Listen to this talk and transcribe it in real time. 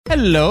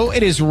Hello,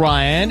 it is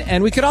Ryan,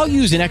 and we could all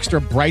use an extra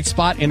bright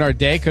spot in our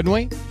day, couldn't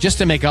we? Just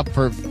to make up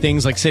for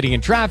things like sitting in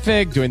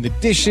traffic, doing the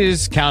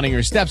dishes, counting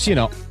your steps, you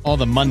know, all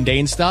the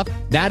mundane stuff.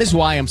 That is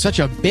why I'm such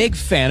a big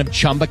fan of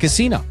Chumba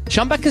Casino.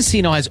 Chumba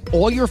Casino has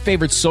all your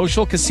favorite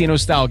social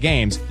casino-style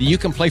games that you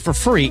can play for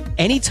free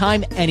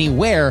anytime,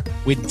 anywhere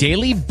with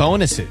daily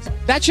bonuses.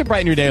 That should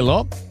brighten your day a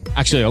little.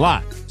 Actually, a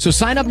lot. So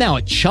sign up now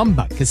at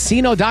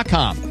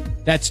ChumbaCasino.com.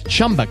 That's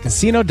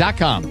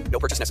ChumbaCasino.com. No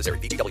purchase necessary.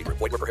 VGW Group.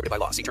 Void where prohibited by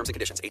law. See terms and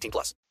conditions.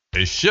 18+.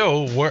 A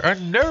show where a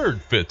nerd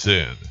fits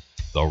in.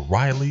 The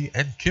Riley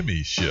and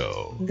Kimmy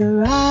Show. The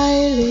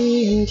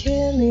Riley and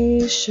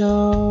Kimmy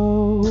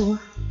Show.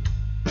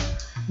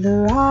 The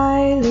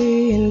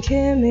Riley and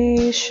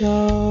Kimmy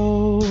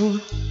Show.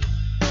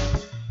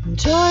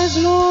 Toys,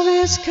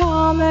 movies,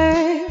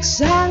 comics,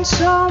 and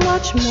so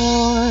much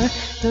more.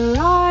 The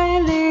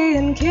Riley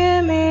and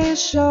Kimmy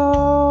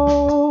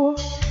Show.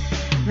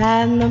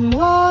 And the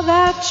more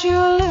that you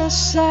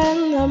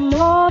listen, the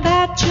more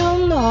that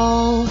you'll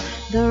know.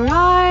 The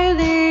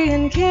Riley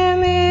and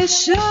Kimmy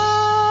Show.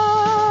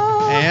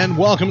 And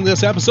welcome to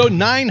this episode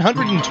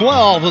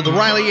 912 of the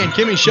Riley and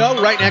Kimmy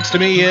Show. Right next to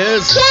me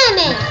is...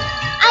 Kimmy!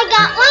 I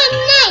got one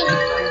name!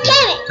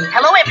 Kimmy!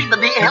 Hello,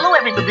 everybody. Hello,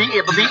 everybody.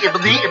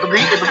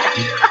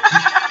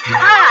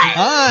 Hi!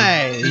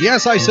 Hi!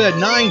 Yes, I said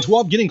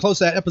 912, getting close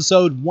to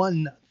episode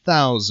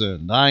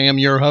 1000. I am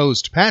your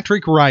host,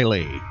 Patrick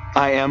Riley.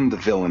 I am the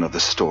villain of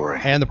the story.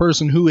 And the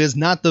person who is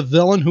not the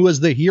villain, who is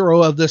the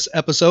hero of this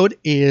episode,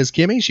 is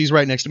Kimmy. She's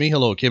right next to me.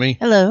 Hello, Kimmy.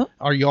 Hello.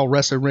 Are you all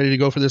rested and ready to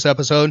go for this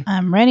episode?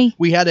 I'm ready.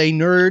 We had a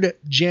nerd,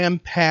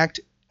 jam-packed,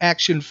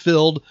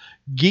 action-filled,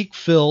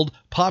 geek-filled,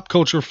 pop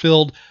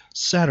culture-filled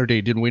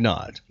Saturday, did we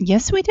not?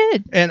 Yes, we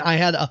did. And I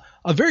had a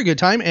very good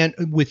time, and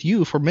with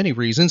you for many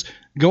reasons,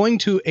 going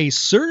to a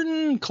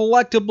certain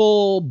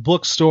collectible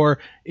bookstore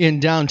in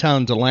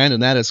downtown Deland,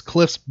 and that is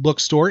Cliff's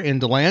bookstore in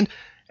Deland.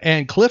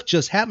 And Cliff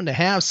just happened to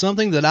have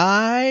something that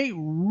I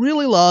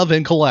really love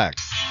and collect.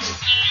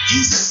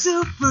 He's a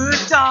super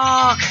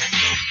dog.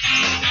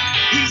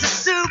 He's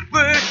a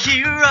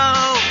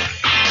superhero.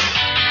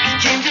 He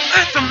came to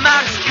Earth from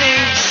outer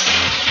space.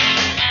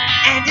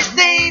 And his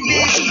name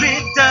is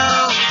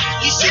Krypto.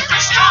 He's super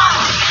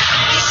strong.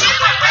 He's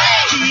super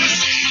brave. He's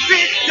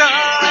Krypto.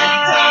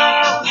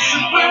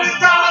 Super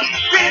dog.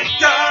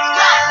 Krypto.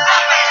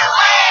 Run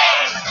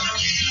away.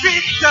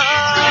 Krypto.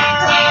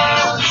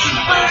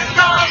 Super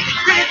dog.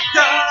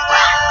 Krypto.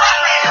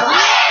 Run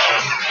away.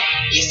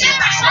 He's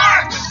super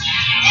smart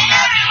in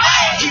every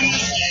way.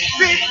 He's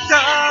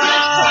Krypto.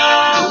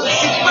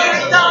 Super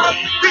dog.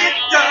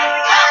 Krypto.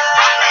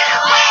 Run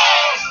away.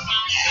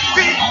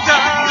 Krypto.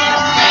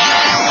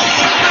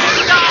 Super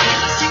dog.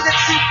 See that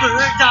super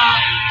dog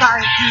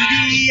flying through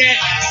the air.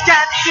 He's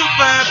got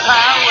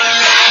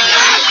superpowers.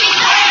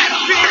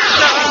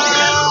 Krypto.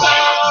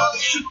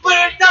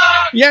 Super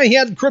dog. Yeah, he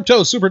had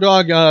Krypto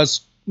Superdog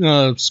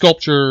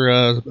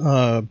sculpture,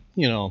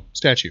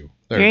 statue.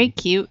 There. Very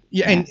cute.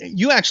 Yeah, and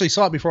you actually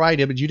saw it before I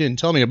did, but you didn't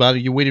tell me about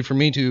it. You waited for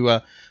me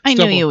to I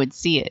knew you would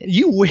see it.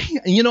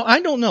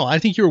 I don't know. I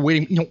think you were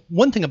waiting.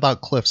 One thing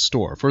about Cliff's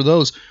store, for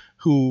those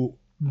who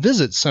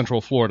visit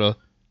Central Florida,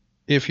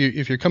 if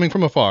you're coming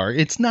from afar,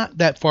 it's not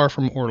that far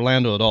from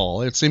Orlando at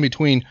all. It's in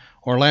between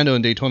Orlando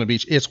and Daytona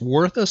Beach. It's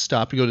worth a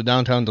stop to go to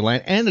downtown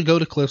Deland and to go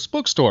to Cliff's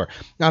bookstore.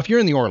 Now, if you're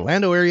in the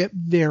Orlando area,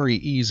 very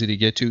easy to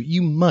get to.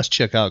 You must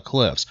check out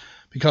Cliff's,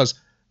 because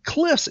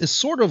Cliff's is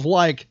sort of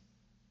like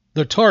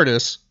the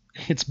TARDIS.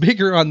 It's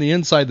bigger on the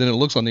inside than it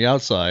looks on the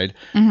outside,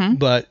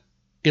 but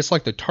it's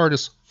like the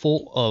TARDIS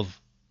full of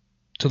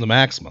to the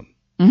maximum.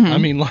 I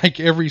mean, like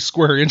every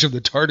square inch of the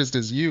TARDIS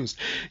is used.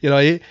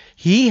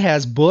 He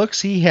has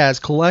books, he has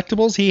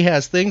collectibles, he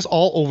has things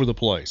all over the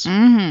place.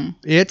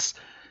 It's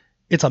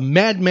a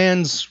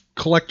madman's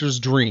collector's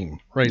dream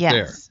right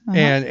there.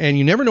 And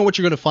you never know what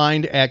you're going to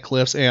find at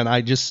Cliff's. And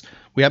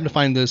we happened to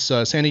find this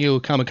San Diego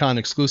Comic-Con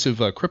exclusive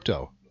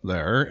Krypto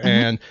there.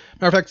 And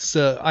matter of fact,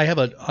 I have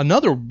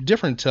another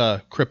different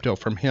Krypto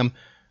from him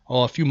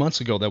a few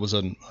months ago that was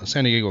a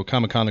San Diego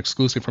Comic-Con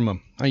exclusive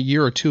from a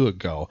year or two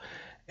ago.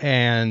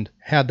 And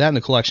had that in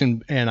the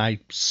collection, and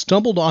I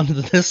stumbled onto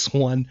this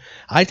one.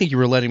 I think you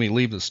were letting me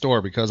leave the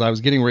store because I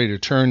was getting ready to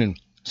turn and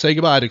say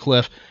goodbye to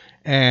Cliff,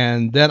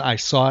 and then I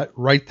saw it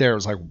right there. It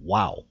was like,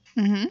 wow.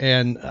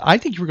 And I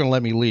think you were going to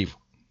let me leave.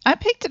 I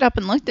picked it up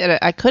and looked at it.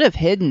 I could have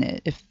hidden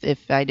it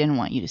if I didn't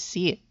want you to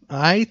see it.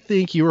 I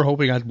think you were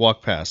hoping I'd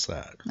walk past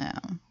that. No.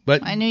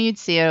 But I knew you'd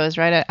see it. It was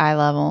right at eye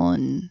level,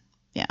 and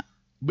yeah.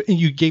 But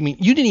you didn't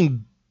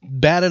even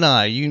bat an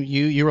eye.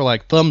 You were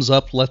like, thumbs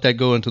up, let that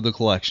go into the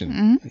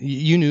collection.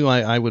 You knew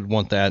I would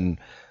want that, and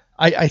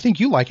I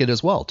think you like it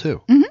as well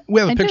too. We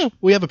have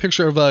a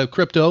picture of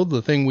Krypto,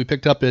 the thing we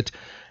picked up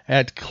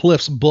at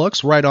Cliff's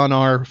Books, right on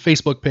our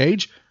Facebook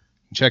page.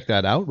 Check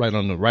that out, right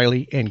on the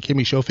Riley and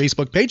Kimmy Show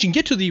Facebook page. You can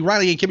get to the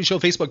Riley and Kimmy Show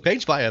Facebook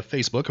page via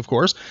Facebook, of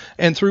course,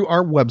 and through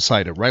our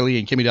website at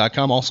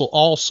rileyandkimmy.com. Also,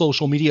 all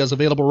social media is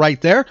available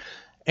right there.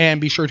 And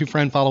be sure to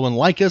friend, follow, and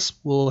like us.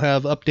 We'll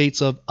have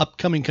updates of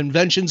upcoming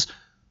conventions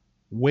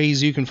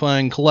ways you can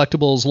find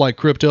collectibles like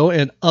Krypto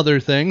and other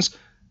things.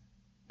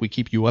 We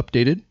keep you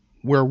updated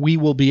where we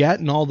will be at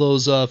and all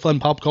those fun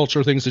pop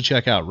culture things to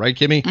check out. Right,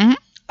 Kimmy? Mm-hmm.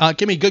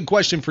 Kimmy, good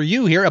question for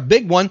you here. A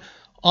big one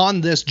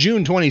on this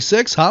June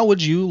 26th. How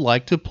would you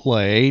like to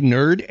play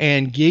Nerd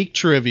and Geek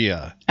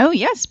Trivia? Oh,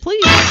 yes,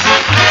 please.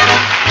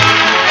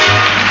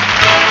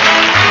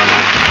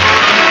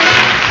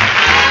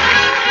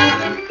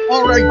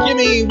 All right,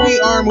 Kimmy, we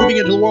are moving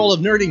into the world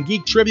of Nerd and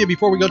Geek Trivia.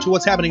 Before we go to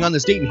what's happening on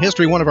this date in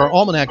history, one of our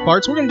almanac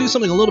parts, we're going to do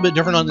something a little bit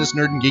different on this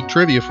Nerd and Geek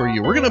Trivia for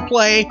you. We're going to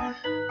play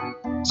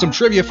some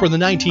trivia for the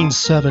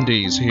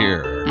 1970s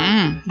here.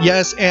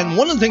 Yes, and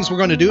one of the things we're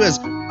going to do is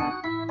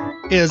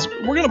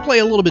we're going to play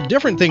a little bit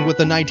different thing with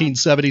the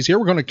 1970s here.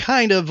 We're going to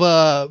kind of,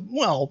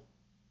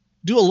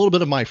 do a little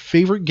bit of my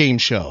favorite game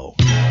show.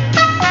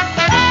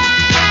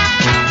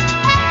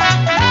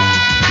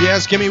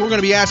 Yes, Kimmy, we're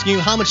going to be asking you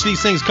how much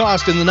these things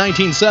cost in the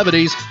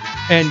 1970s,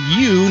 and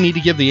you need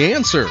to give the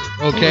answer,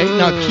 okay? Ooh.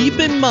 Now, keep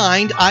in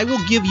mind, I will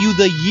give you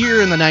the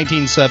year in the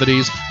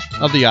 1970s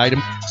of the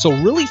item, so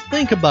really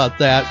think about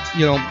that,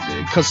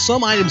 because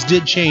some items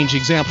did change.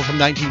 Example, from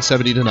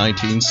 1970 to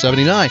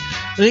 1979.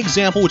 An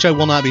example, which I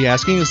will not be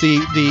asking, is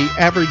the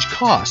average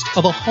cost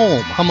of a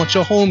home. How much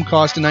a home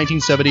cost in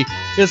 1970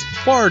 is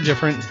far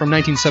different from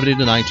 1970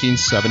 to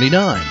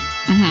 1979.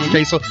 Mm-hmm.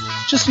 Okay, so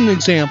just an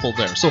example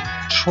there. So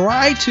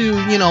try to,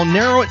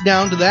 narrow it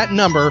down to that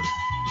number,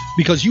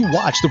 because you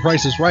watch The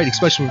Price is Right,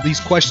 especially with these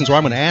questions where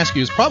I'm going to ask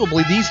you, is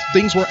probably these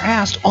things were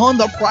asked on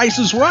The Price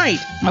is Right.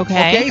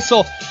 Okay,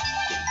 so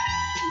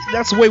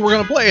that's the way we're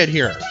going to play it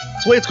here.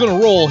 That's the way it's going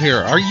to roll here.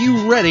 Are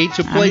you ready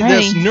to play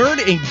this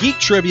Nerd and Geek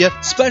Trivia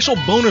special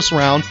bonus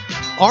round,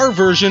 our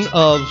version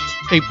of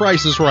A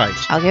Price is Right?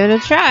 I'll give it a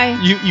try.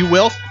 You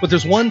will, but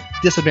there's one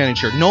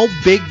disadvantage here. No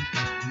big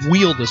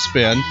wheel to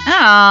spin.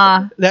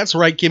 Ah. That's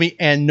right, Kimmy,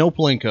 and no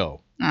Plinko.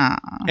 Ah.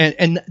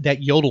 And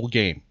that yodel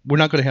game. We're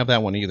not going to have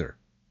that one either.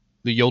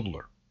 The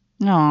yodeler.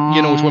 Aww.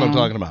 You know which one I'm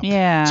talking about.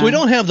 Yeah. So we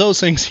don't have those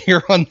things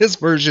here on this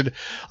version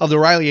of the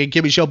Riley and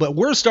Kimmy Show, but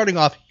we're starting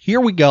off.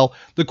 Here we go.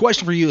 The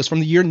question for you is from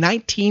the year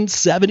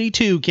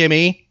 1972,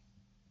 Kimmy.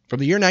 From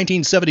the year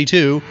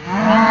 1972.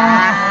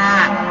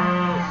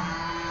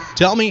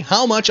 Tell me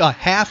how much a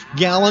half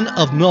gallon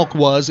of milk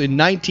was in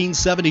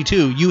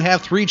 1972. You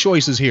have three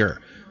choices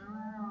here.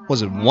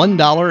 Was it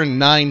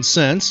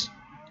 $1.09?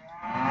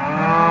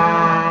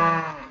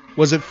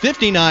 Was it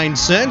 59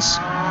 cents?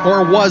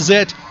 Or was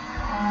it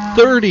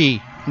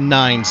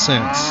 39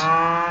 cents?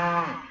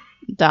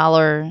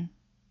 Dollar,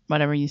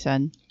 whatever you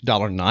said.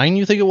 $1.09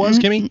 you think it was,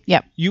 Kimmy?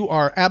 Yep. You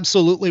are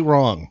absolutely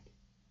wrong.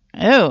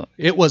 Oh.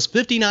 It was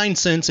 59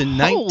 cents in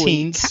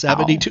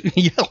 1972.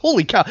 Yeah,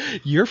 holy cow.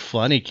 You're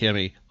funny,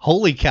 Kimmy.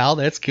 Holy cow,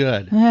 that's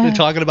good. They're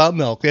talking about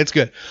milk. That's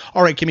good.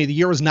 All right, Kimmy, the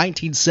year was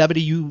 1970.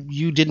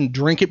 You didn't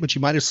drink it, but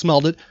you might have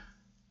smelled it.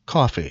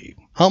 Coffee.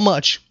 How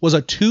much was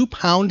a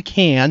 2-pound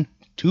can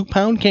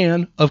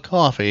of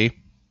coffee?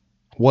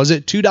 Was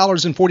it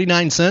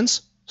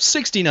 $2.49,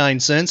 69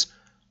 cents,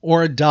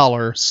 or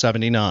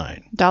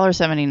 $1.79?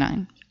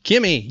 $1.79.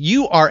 Kimmy,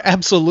 you are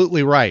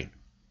absolutely right.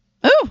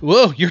 Oh.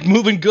 Whoa, you're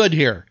moving good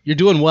here. You're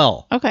doing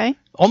well. Okay.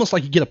 Almost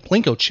like you get a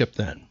Plinko chip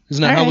then.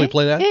 Isn't that how we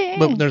play that? Yeah.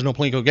 But there's no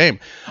Plinko game.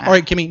 All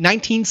right, Kimmy,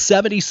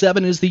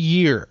 1977 is the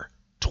year.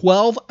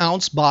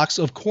 12-ounce box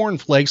of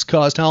cornflakes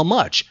cost how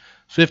much?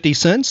 50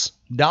 cents,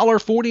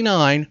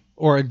 $1.49,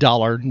 or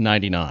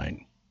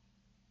 $1.99?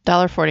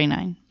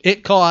 $1.49.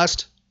 It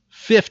cost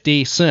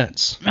 50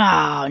 cents.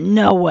 Oh,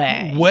 no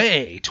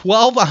way.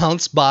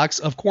 12-ounce box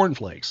of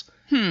cornflakes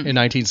in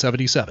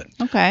 1977.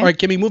 Okay. All right,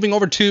 Kimmy, moving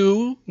over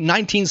to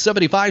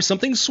 1975,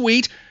 something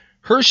sweet.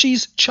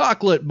 Hershey's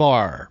chocolate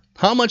bar.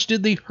 How much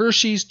did the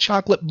Hershey's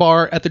chocolate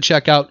bar at the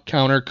checkout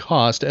counter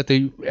cost at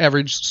the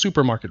average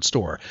supermarket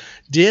store?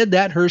 Did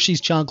that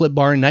Hershey's chocolate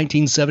bar in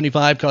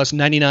 1975 cost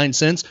 99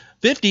 cents,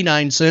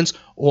 59 cents,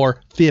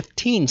 or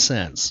 15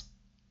 cents?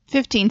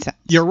 15 cents.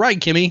 You're right,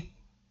 Kimmy.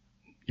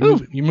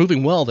 You're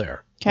moving well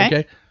there.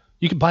 Okay.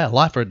 You could buy a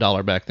lot for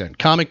 $1 back then.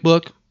 Comic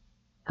book,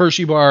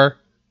 Hershey bar,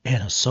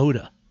 and a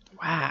soda.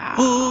 Wow.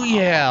 Oh,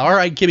 yeah. All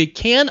right, Kimmy.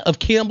 Can of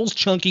Campbell's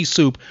Chunky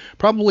Soup,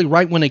 probably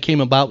right when it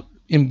came about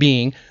in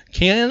being.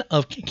 Can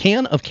of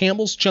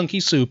Campbell's Chunky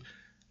Soup,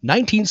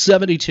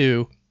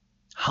 1972.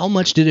 How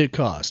much did it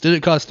cost? Did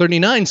it cost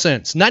 39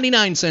 cents,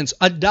 99 cents,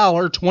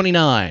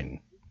 $1.29?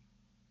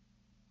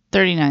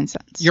 39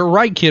 cents. You're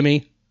right,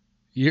 Kimmy.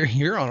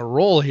 You're on a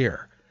roll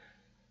here.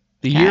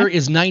 The year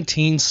is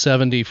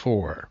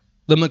 1974.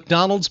 The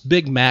McDonald's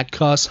Big Mac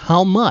costs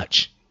how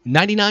much?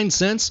 99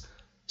 cents,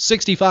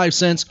 65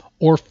 cents,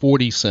 or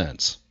 40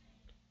 cents?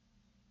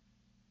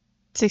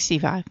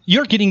 65.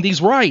 You're getting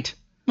these right.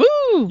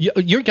 Woo!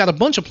 You've got a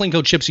bunch of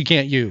Plinko chips you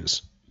can't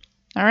use.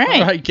 All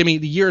right. All right,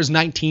 Kimmy, the year is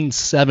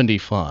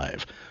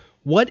 1975.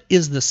 What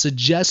is the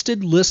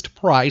suggested list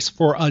price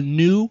for a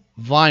new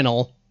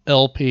vinyl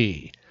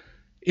LP?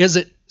 Is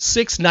it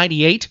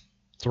 $6.98,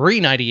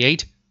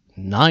 $3.98,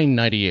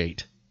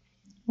 $9.98?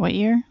 What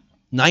year?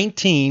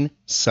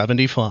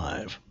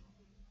 1975.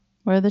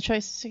 What are the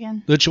choices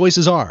again? The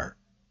choices are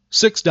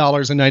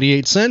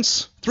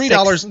 $6.98,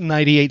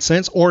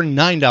 $3.98, or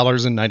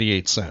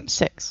 $9.98.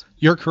 6.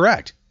 You're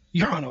correct.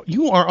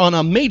 You are on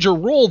a major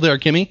roll there,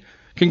 Kimmy.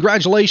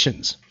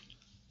 Congratulations.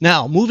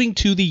 Now, moving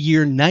to the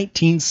year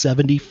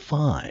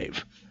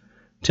 1975.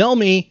 Tell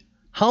me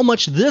how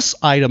much this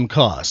item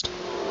cost.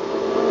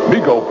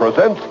 Mego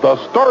presents the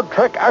Star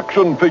Trek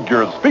action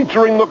figures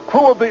featuring the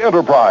crew of the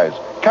Enterprise.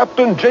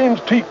 Captain James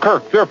T.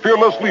 Kirk, their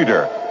fearless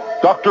leader.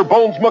 Dr.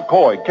 Bones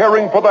McCoy,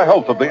 caring for the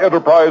health of the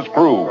Enterprise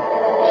crew.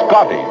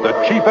 Scotty, the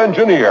chief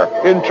engineer,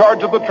 in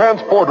charge of the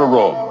transporter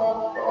room.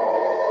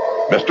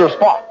 Mr.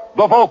 Spock,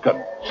 the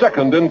Vulcan,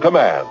 second in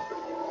command.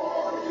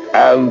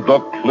 And the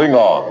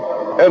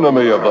Klingon,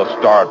 enemy of the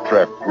Star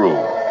Trek crew.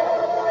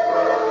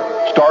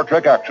 Star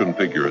Trek action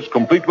figures,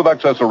 complete with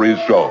accessories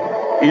shown.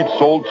 Each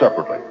sold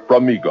separately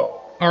from Mego.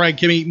 All right,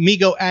 Kimmy,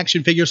 Mego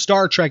action figures,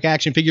 Star Trek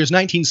action figures,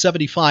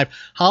 1975.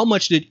 How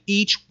much did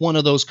each one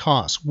of those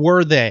cost?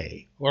 Were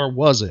they, or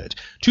was it,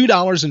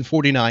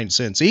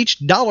 $2.49 each,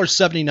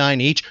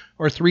 $1.79 each,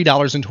 or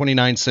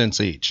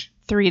 $3.29 each?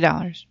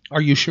 $3.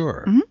 Are you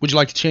sure? Mm-hmm. Would you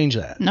like to change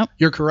that? Nope.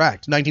 You're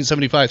correct.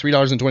 1975,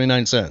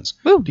 $3.29.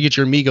 Woo. To get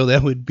your Mego,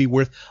 that would be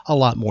worth a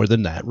lot more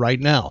than that right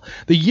now.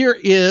 The year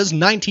is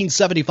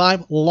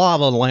 1975,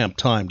 lava lamp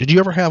time. Did you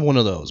ever have one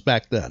of those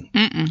back then?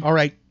 Mm-mm. All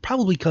right.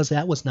 Probably because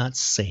that was not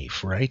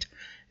safe, right?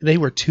 They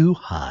were too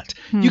hot.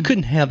 You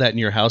couldn't have that in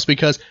your house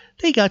because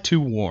they got too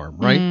warm,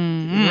 right?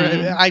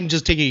 I'm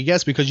just taking a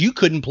guess because you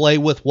couldn't play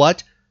with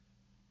what?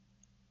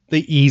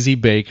 The Easy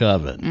Bake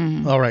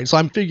Oven. All right. So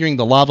I'm figuring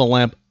the lava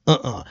lamp.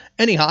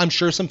 Anyhow, I'm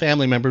sure some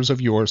family members of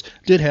yours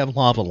did have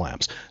lava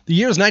lamps. The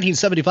year is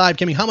 1975.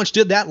 Kimmy, how much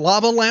did that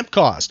lava lamp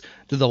cost?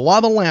 Did the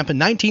lava lamp in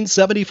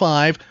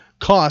 1975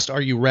 cost, are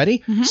you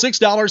ready?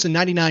 $6.99,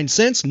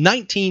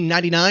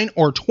 $19.99,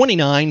 or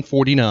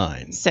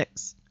 $29.49?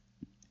 6.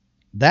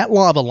 That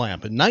lava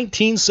lamp in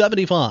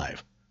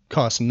 1975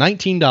 cost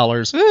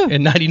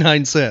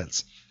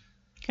 $19.99.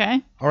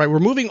 Okay. All right, we're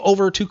moving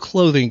over to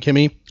clothing,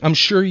 Kimmy. I'm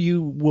sure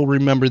you will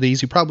remember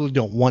these. You probably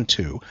don't want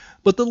to.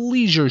 But the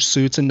leisure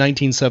suits in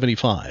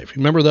 1975.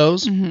 Remember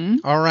those?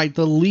 All right,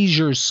 the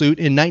leisure suit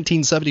in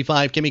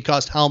 1975, Kimmy,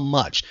 cost how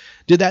much?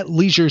 Did that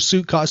leisure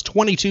suit cost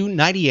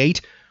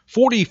 $22.98,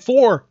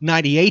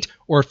 $44.98,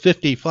 or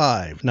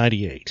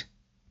 $55.98?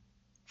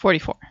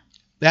 44.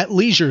 That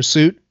leisure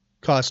suit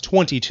cost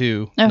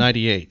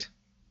 $22.98.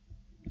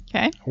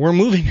 Okay. We're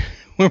moving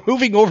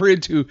over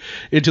into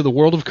the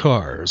world of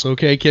cars,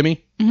 okay,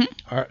 Kimmy?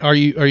 Are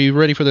you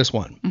ready for this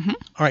one? All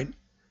right.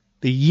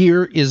 The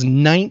year is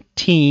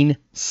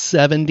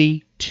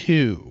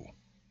 1972.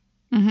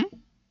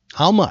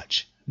 How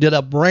much did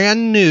a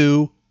brand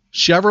new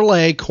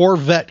Chevrolet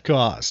Corvette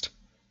cost?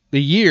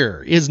 The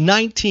year is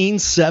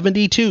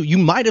 1972. You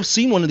might have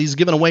seen one of these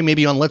given away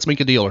maybe on Let's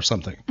Make a Deal or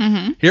something.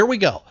 Here we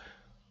go.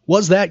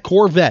 Was that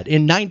Corvette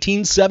in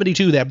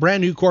 1972, that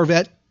brand new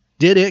Corvette,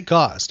 did it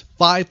cost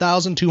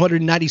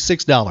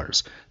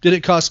 $5,296? Did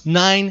it cost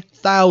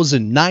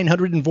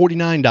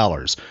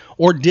 $9,949?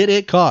 Or did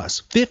it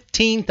cost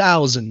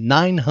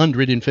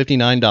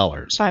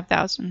 $15,959?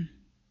 5,000.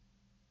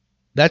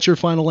 That's your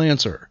final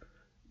answer.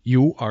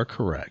 You are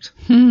correct.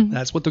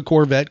 That's what the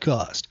Corvette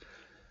cost.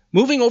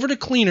 Moving over to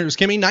cleaners,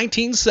 Kimmy,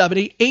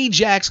 1970,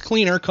 Ajax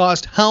cleaner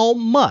cost how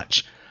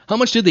much? How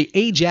much did the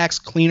Ajax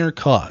cleaner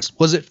cost?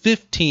 Was it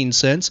 15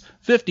 cents,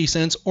 50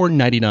 cents, or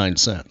 99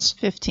 cents?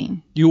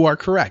 15. You are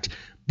correct.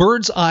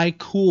 Bird's Eye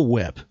Cool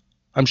Whip.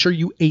 I'm sure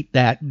you ate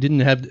that.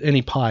 Didn't have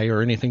any pie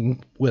or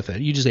anything with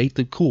it. You just ate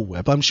the Cool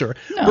Whip, I'm sure.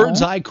 No.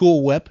 Bird's Eye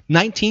Cool Whip.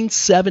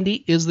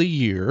 1970 is the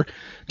year.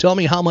 Tell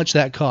me how much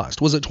that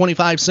cost. Was it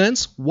 25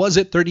 cents? Was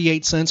it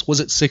 38 cents? Was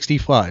it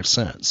 65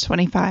 cents?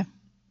 25.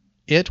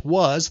 It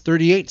was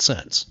 38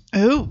 cents.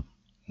 Oh.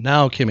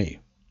 Now, Kimmy,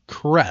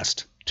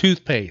 Crest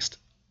toothpaste.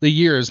 The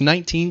year is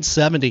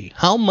 1970.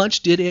 How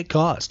much did it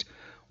cost?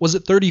 Was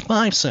it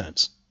 35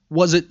 cents?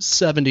 Was it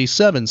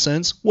 77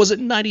 cents? Was it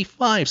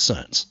 95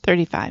 cents?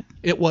 35.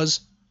 It was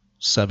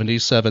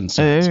 77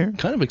 cents.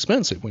 Kind of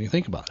expensive when you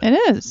think about it.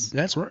 It is.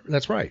 That's right.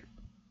 That's right.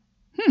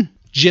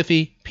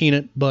 Jiffy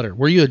peanut butter.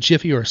 Were you a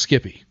Jiffy or a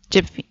Skippy?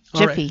 Jiffy.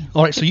 All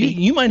right. So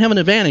you might have an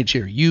advantage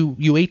here.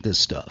 You ate this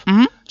stuff.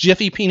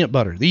 Jiffy peanut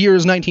butter. The year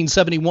is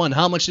 1971.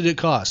 How much did it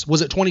cost?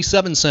 Was it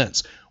 27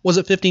 cents? Was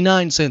it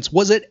 59 cents?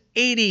 Was it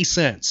 80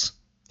 cents?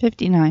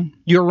 59.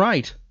 You're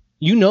right.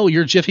 You know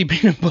your Jiffy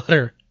peanut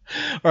butter.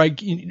 All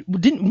right.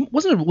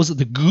 Was it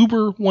the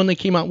Goober one they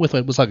came out with?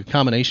 It was like a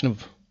combination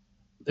of,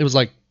 it was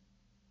like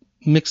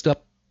mixed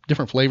up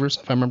different flavors,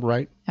 if I remember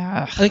right.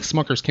 I think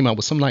Smucker's came out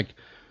with some like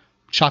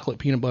chocolate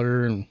peanut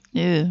butter and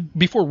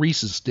before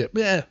Reese's dip.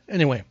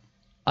 Anyway,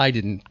 I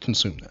didn't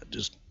consume that.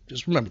 Just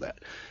remember that.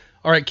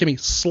 All right, Kimmy,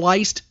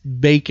 sliced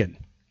bacon.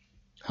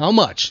 How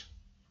much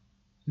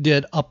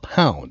did a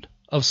pound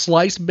of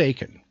sliced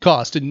bacon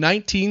cost in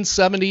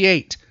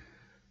 1978?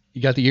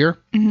 You got the year?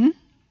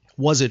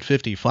 Was it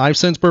 55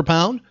 cents per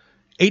pound,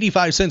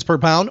 85 cents per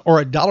pound,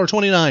 or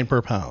 $1.29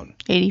 per pound?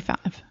 85.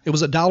 It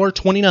was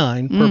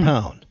 $1.29 per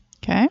pound.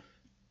 Okay.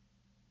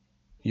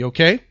 You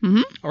okay?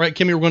 All right,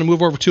 Kimmy, we're going to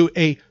move over to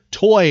a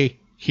toy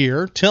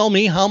here. Tell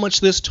me how much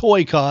this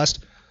toy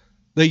cost.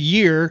 The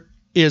year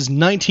is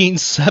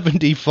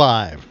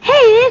 1975. Hey,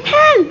 it's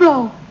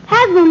Hasbro.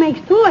 Hasbro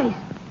makes toys.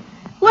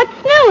 What's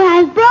new,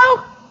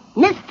 Hasbro?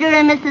 Mr.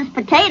 and Mrs.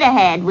 Potato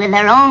Head with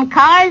their own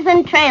cars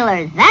and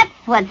trailers. That's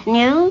what's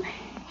new.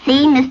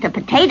 See, Mr.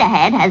 Potato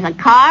Head has a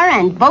car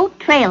and boat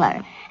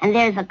trailer. And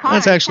there's a car...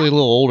 That's actually a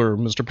little older,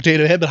 Mr.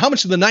 Potato Head. But how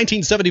much did the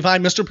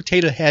 1975 Mr.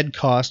 Potato Head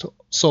cost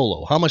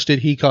solo? How much did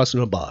he cost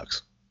in a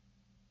box?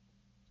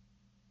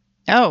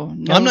 Oh,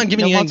 no. I'm not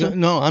giving you...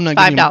 No, I'm not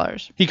giving you...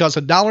 $5. He costs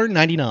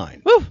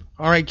 $1.99. Woo.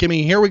 All right,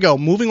 Kimmy, here we go.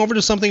 Moving over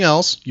to something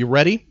else. You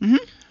ready? Mm-hmm.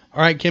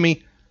 All right,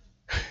 Kimmy.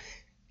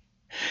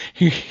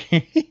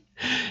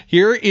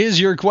 Here is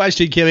your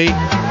question, Kimmy.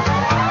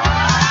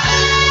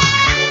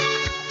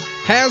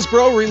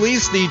 Hasbro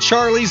released the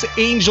Charlie's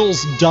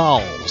Angels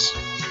dolls.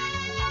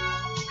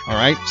 All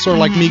right, sort of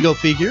like Mego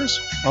figures.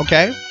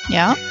 Okay.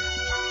 Yeah.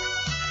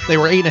 They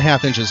were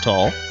 8.5 inches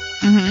tall.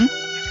 Mm-hmm.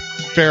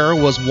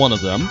 Farrah was one of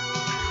them.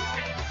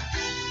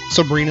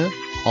 Sabrina,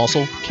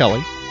 also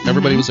Kelly.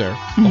 Everybody was there.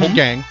 The whole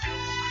gang.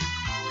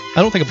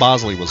 I don't think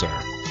Bosley was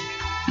there.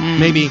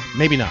 Maybe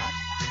not.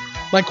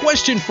 My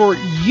question for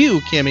you,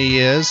 Kimmy,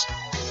 is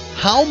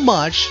how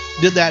much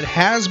did that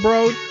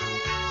Hasbro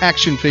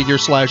action figure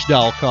 /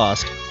 doll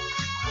cost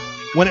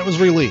when it was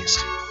released?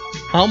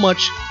 How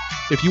much,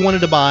 if you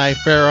wanted to buy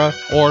Farrah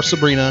or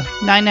Sabrina?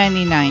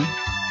 $9.99.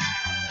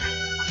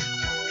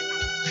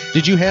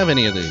 Did you have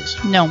any of these?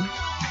 No.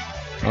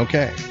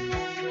 Okay.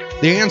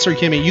 The answer,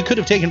 Kimmy, you could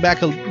have taken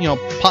back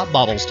pop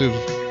bottles to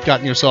have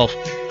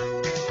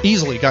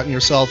easily gotten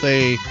yourself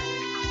a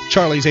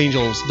Charlie's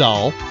Angels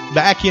doll.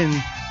 Back in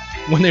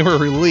when they were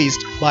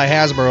released by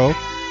Hasbro,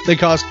 they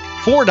cost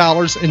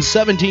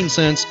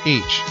 $4.17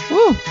 each.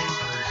 Woo.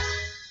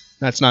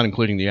 That's not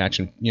including the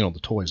action, the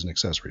toys and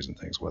accessories and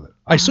things with it.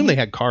 I assume they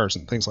had cars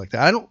and things like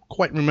that. I don't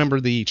quite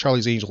remember the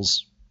Charlie's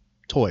Angels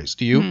toys.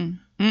 Do you?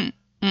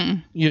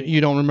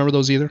 You don't remember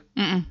those either?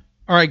 Mm-mm.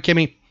 All right,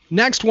 Kimmy.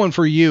 Next one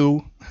for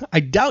you. I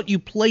doubt you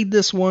played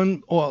this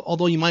one,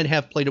 although you might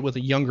have played it with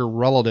younger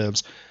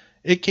relatives.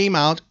 It came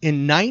out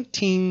in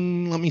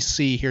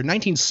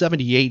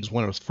 1978 is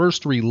when it was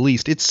first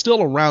released. It's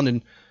still around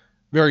in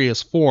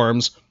various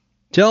forms.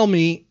 Tell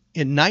me,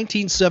 in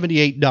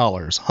 1978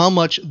 dollars, how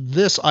much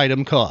this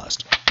item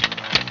cost.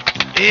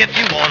 If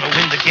you want to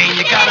win the game,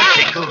 you gotta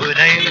take good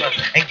aim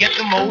and get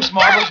the most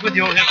marbles with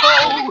your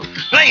hippo.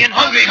 Playing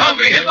Hungry,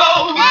 Hungry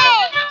Hippos.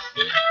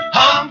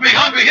 Hungry,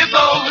 Hungry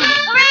Hippos.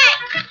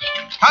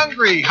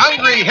 Hungry,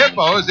 Hungry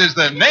Hippos is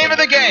the name of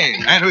the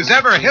game, and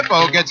whoever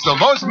hippo gets the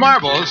most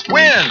marbles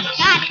wins.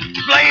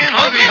 Playing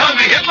Hungry,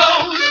 Hungry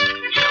Hippos.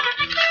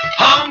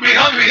 Hungry,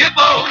 Hungry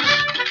Hippos.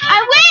 I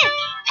win!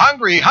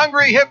 Hungry,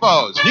 Hungry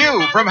Hippos,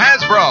 new from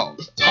Hasbro.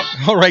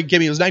 All right,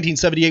 Kimmy, it was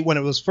 1978 when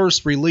it was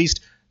first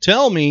released.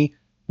 Tell me,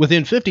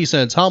 within 50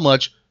 cents, how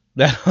much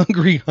that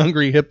Hungry,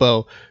 Hungry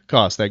Hippo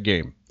cost, that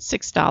game.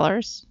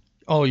 $6.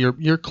 Oh,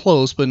 you're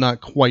close, but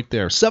not quite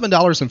there.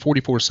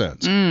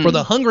 $7.44 for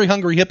the Hungry,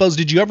 Hungry Hippos.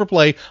 Did you ever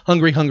play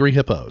Hungry, Hungry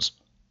Hippos?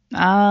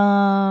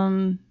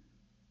 I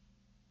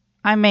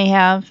may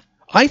have.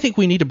 I think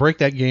we need to break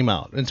that game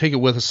out and take it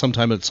with us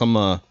sometime at some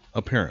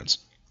appearance.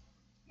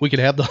 We could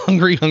have the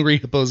Hungry, Hungry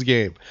Hippos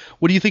game.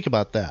 What do you think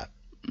about that?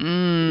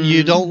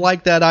 You don't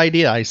like that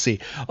idea, I see.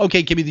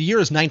 Okay, Kimmy, the year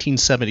is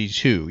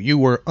 1972. You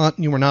were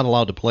not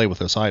allowed to play with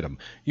this item.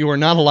 You were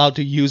not allowed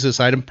to use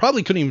this item.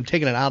 Probably couldn't even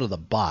take it out of the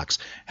box.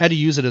 Had to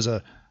use it as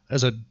a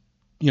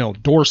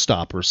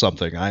doorstop or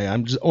something.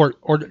 That's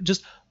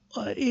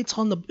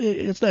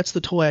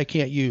the toy I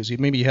can't use.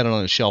 Maybe you had it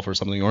on a shelf or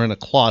something, or in a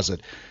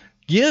closet.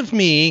 Give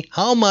me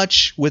how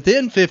much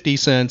within 50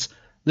 cents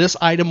this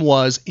item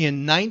was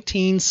in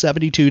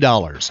 1972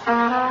 dollars.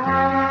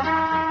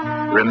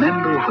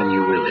 Remember when you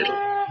were little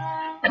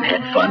and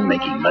had fun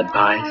making mud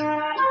pies?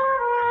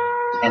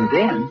 And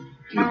then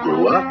you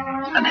grew up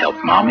and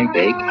helped Mommy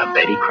bake a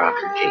Betty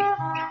Crocker cake.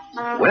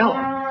 Well,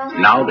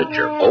 now that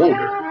you're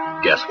older,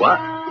 guess what?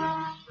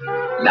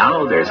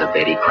 Now there's a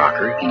Betty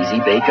Crocker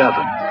Easy Bake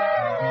Oven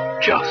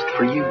just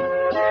for you.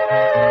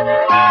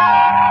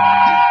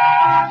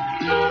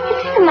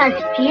 It's the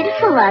most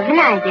beautiful oven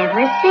I've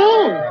ever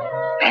seen.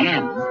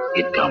 And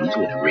it comes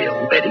with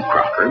real Betty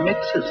Crocker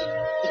mixes.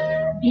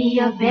 Be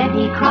a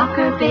Betty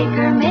Crocker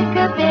baker, make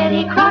a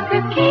Betty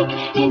Crocker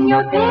cake in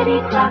your Betty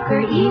Crocker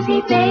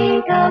Easy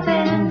Bake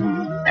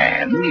Oven.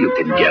 And you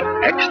can get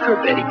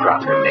extra Betty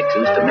Crocker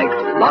mixes to make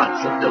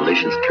lots of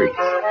delicious treats.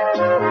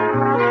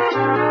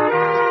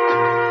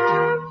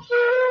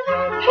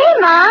 Hey,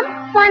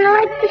 Mom, wanna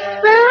lick the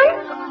spoon?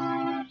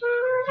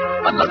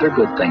 Another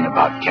good thing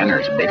about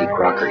Kenner's Betty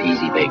Crocker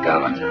Easy Bake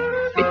Oven,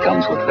 it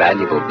comes with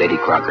valuable Betty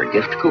Crocker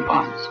gift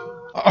coupons.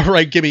 All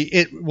right,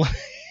 Gibby,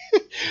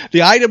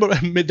 the item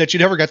that you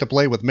never got to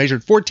play with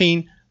measured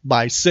 14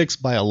 by 6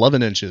 by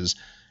 11 inches.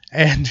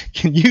 And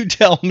can you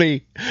tell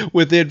me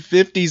within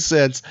 50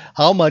 cents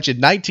how much in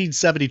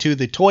 1972,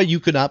 the toy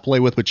you could not play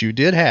with, but you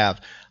did have,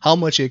 how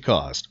much it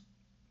cost?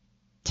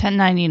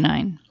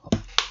 $10.99.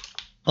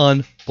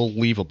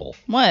 unbelievable.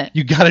 What?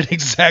 You got it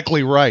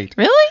exactly right.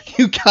 Really?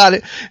 You got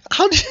it.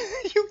 How did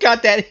you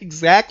got that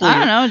exactly? I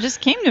don't know. It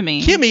just came to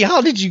me. Kimmy,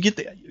 how did you get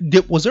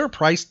that? Was there a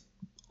price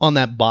on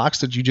that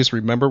box that you just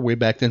remember way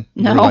back then?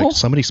 No. You were like,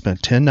 somebody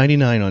spent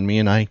 $10.99 on me,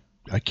 and I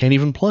can't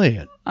even play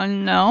it.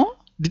 No.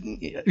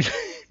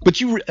 But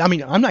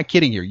I'm not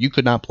kidding here. You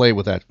could not play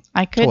with that.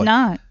 I could toy.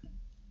 not.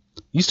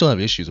 You still have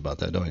issues about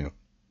that, don't you?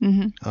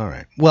 Mm-hmm. All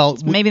right. Well,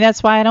 maybe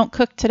that's why I don't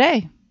cook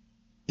today.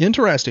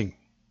 Interesting.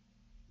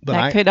 But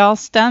that could all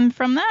stem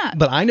from that.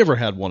 But I never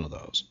had one of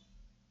those.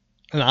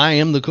 And I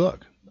am the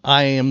cook.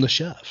 I am the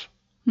chef.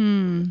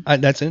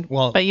 That's it.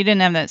 Well, but you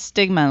didn't have that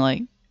stigma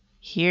like,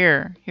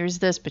 here's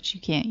this, but you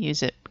can't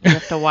use it. You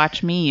have to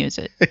watch me use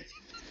it.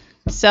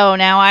 So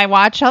now I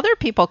watch other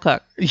people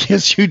cook.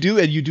 Yes, you do,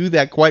 and you do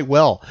that quite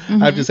well.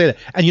 Mm-hmm. I have to say that.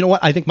 And you know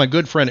what? I think my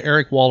good friend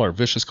Eric Waller,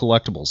 Vicious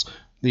Collectibles,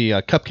 the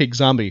Cupcake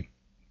Zombie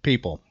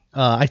people,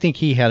 I think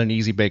he had an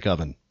easy bake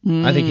oven.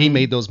 I think he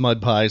made those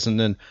mud pies and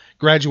then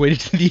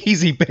graduated to the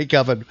easy bake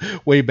oven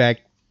way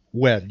back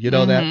when. You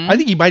know that? I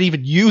think he might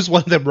even use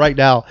one of them right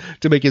now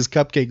to make his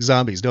cupcake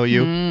zombies, don't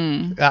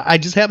you? I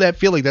just have that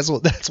feeling. That's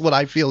what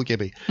I feel,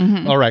 Kimmy.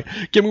 All right.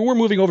 Kimmy, we're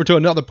moving over to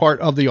another part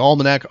of the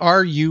almanac.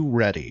 Are you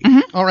ready?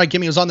 All right,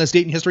 Kimmy, it was on this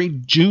date in history,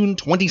 June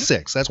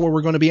 26th. That's where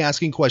we're going to be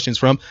asking questions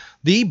from.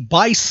 The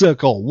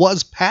bicycle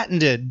was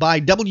patented by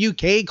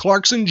W.K.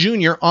 Clarkson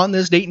Jr. on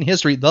this date in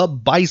history. The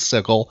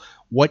bicycle.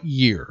 What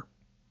year?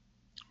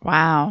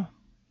 Wow.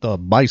 The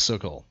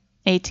bicycle.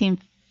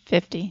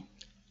 1850.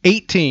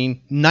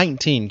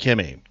 1819,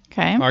 Kimmy.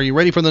 Okay. Are you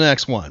ready for the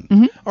next one?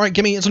 All right,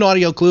 Kimmy, it's an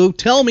audio clue.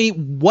 Tell me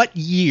what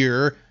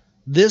year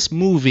this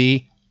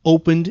movie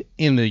opened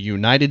in the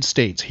United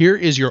States. Here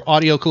is your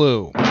audio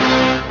clue.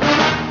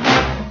 Dragnet.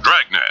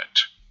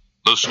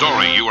 The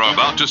story you are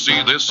about to see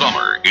this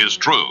summer is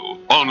true.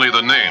 Only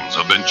the names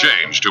have been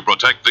changed to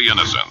protect the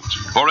innocent.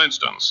 For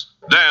instance,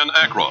 Dan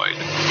Aykroyd.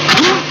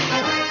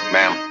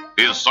 Ma'am.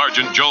 Is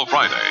Sergeant Joe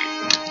Friday.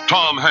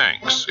 Tom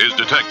Hanks is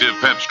Detective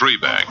Pep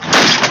Streebek.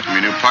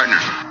 I'm your new partner.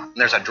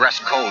 There's a dress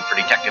code for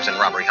detectives in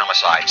robbery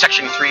homicide.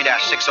 Section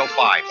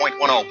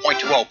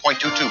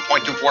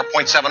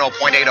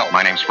 3-605.10.20.22.24.70.80.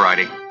 My name's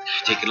Friday.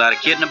 Take a lot of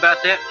kidding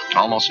about that?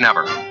 Almost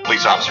never.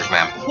 Police officers,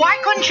 ma'am. Why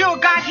couldn't you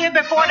have got here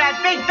before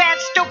that big,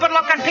 fat,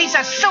 stupid-looking piece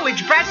of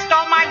sewage breath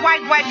stole my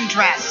white wedding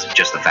dress?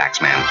 Just the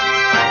facts, ma'am.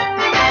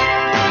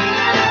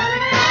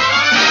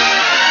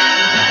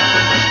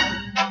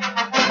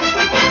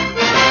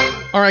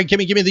 All right,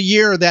 Kimmy, give me the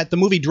year that the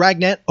movie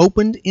Dragnet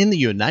opened in the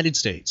United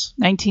States.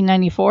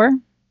 1994.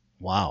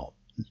 Wow.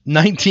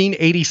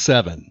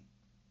 1987.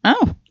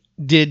 Oh.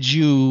 Did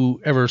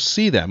you ever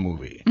see that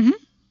movie?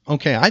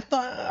 Okay, I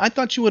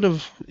thought you would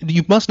have.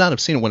 You must not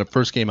have seen it when it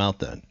first came out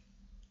then.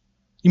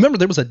 You remember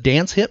there was a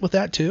dance hit with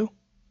that too?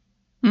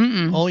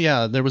 Oh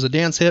yeah, there was a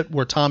dance hit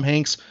where Tom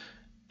Hanks,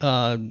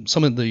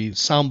 some of the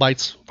sound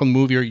bites from the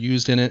movie are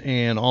used in it,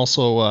 and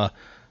also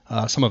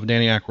some of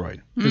Danny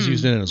Aykroyd is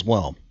used in it as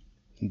well.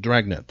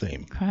 Dragnet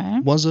theme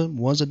was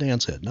a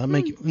dance hit,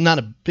 not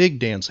a big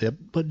dance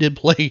hit, but did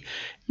play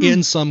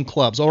in some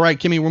clubs. All right,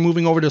 Kimmy, we're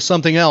moving over to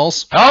something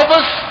else.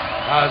 Elvis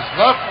has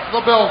left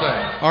the building.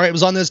 All right, it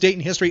was on this date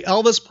in history.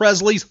 Elvis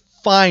Presley's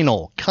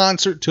final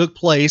concert took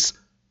place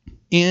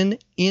in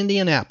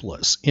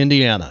Indianapolis,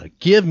 Indiana.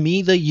 Give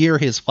me the year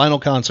his final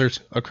concert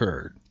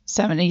occurred.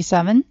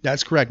 77.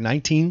 That's correct,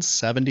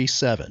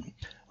 1977.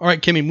 All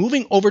right, Kimmy,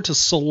 moving over to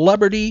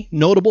celebrity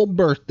notable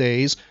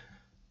birthdays.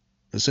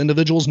 This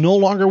individual's no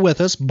longer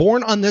with us.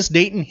 Born on this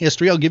date in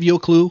history. I'll give you a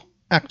clue.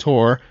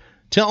 Actor.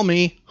 Tell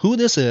me who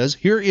this is.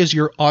 Here is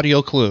your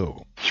audio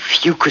clue.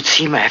 If you could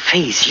see my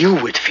face, you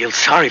would feel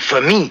sorry for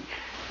me.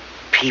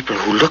 People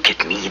who look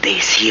at me,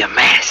 they see a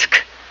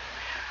mask.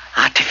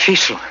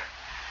 Artificial.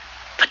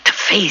 But the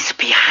face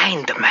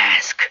behind the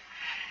mask,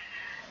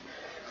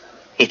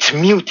 it's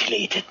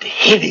mutilated,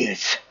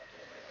 hideous.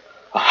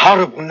 A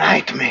horrible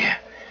nightmare,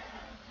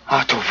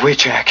 out of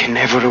which I can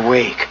never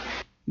awake.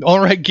 All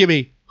right,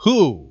 Kimmy.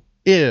 Who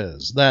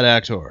is that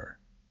actor?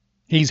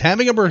 He's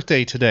having a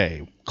birthday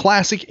today.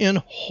 Classic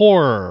in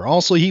horror.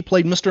 Also, he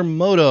played Mr.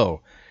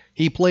 Moto.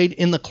 He played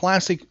in the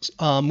classic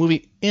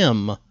movie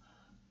M.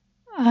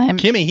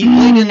 Kimmy, he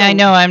played in.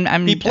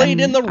 He played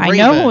in the Raven. I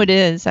know who it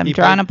is. I'm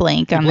drawing a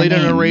blank on the name. He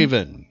played in a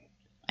Raven.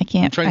 I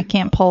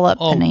can't pull up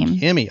the name.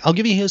 Kimmy, I'll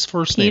give you his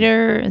first name.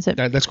 Peter. Is it?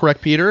 That's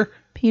correct, Peter.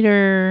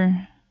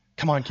 Peter.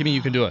 Come on, Kimmy,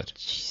 you can do it.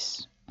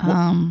 Jeez.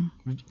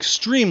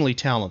 Extremely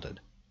talented.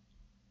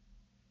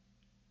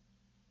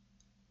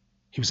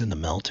 He was in the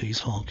Maltese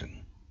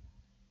Falcon.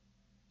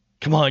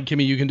 Come on,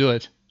 Kimmy, you can do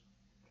it.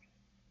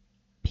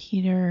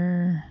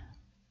 Peter.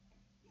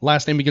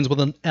 Last name begins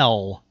with an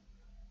L.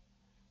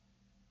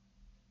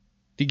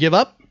 Do you give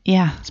up?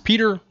 Yeah. It's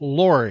Peter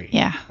Lorre.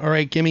 Yeah. All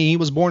right, Kimmy, he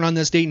was born on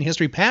this date in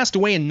history, passed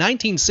away in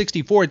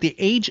 1964 at the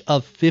age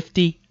of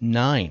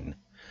 59.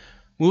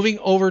 Moving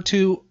over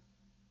to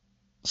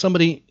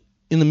somebody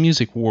in the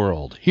music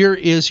world. Here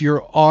is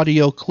your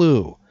audio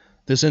clue.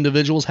 This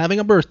individual's having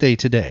a birthday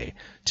today.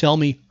 Tell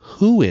me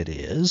who it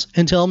is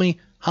and tell me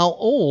how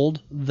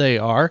old they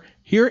are.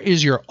 Here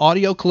is your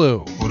audio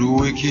clue. What a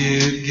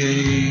wicked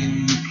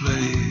game you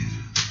play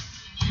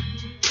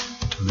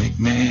to make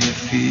me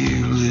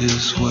feel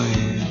this way.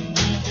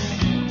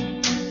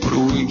 What a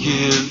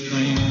wicked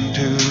thing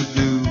to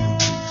do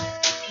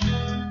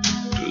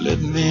to let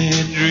me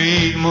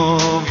dream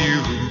of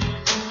you.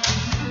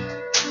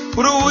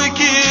 What a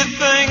wicked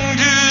thing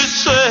to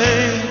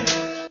say.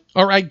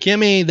 All right,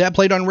 Kimmy, that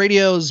played on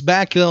radios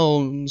back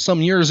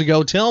some years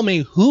ago. Tell me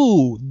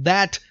who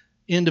that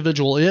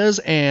individual is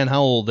and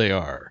how old they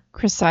are.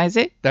 Chris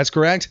Isaac. That's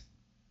correct.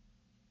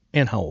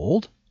 And how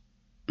old?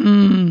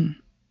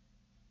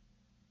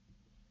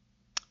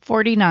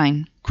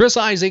 49. Chris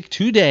Isaac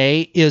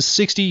today is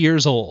 60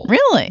 years old.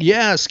 Really?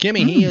 Yes,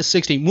 Kimmy, he is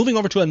 60. Moving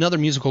over to another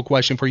musical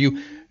question for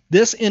you.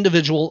 This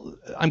individual,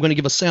 I'm going to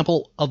give a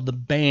sample of the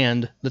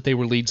band that they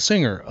were lead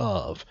singer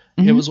of.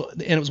 It was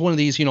one of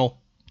these,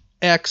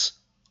 X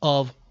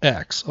of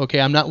X.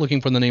 Okay, I'm not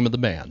looking for the name of the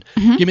band.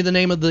 Give me the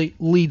name of the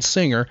lead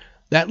singer.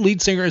 That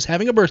lead singer is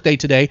having a birthday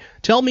today.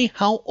 Tell me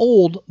how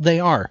old they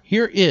are.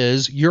 Here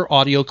is your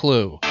audio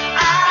clue.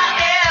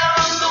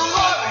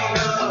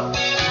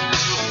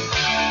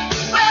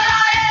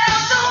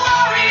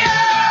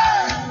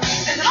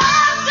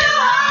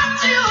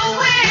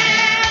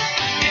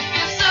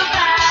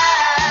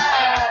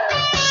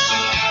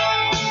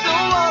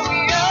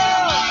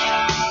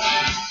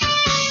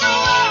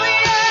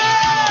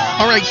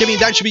 All right, Kimmy,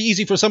 that should be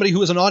easy for somebody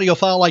who is an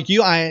audiophile like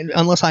you,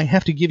 unless I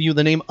have to give you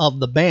the name of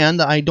the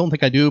band. I don't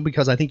think I do,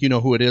 because I think you know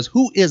who it is.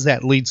 Who is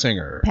that lead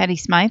singer? Patty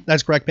Smythe.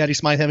 That's correct. Patty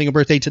Smythe having a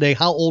birthday today.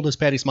 How old is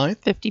Patty Smythe?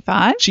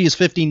 55. She is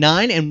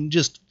 59, and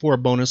just for a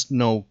bonus,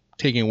 no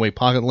taking away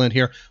pocket lint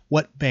here,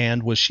 what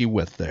band was she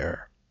with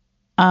there?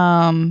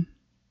 Nope.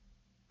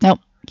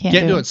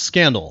 Can't do it.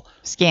 Scandal.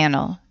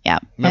 Scandal, yeah.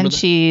 And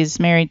she's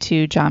married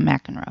to John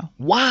McEnroe.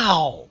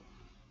 Wow.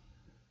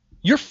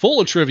 You're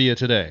full of trivia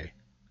today.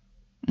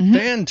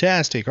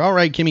 Fantastic. All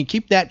right, Kimmy,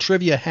 keep that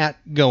trivia hat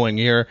going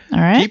here. All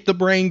right. Keep the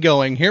brain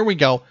going. Here we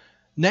go.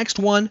 Next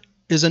one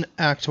is an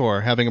actor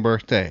having a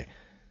birthday.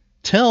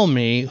 Tell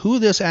me who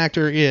this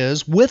actor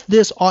is with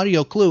this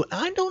audio clue.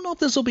 I don't know if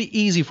this will be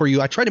easy for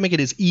you. I try to make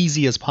it as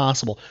easy as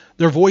possible.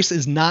 Their voice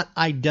is not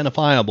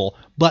identifiable,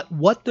 but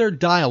what their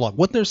dialogue,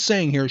 what they're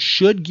saying here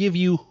should give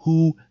you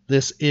who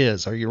this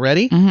is. Are you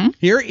ready?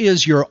 Here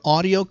is your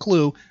audio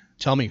clue.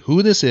 Tell me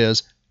who this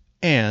is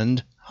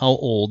and how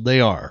old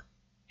they are.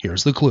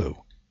 Here's the clue.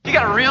 You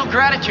got a real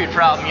gratitude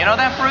problem, you know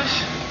that,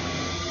 Bruce?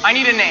 I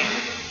need a name.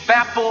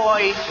 Bat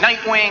Boy,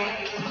 Nightwing.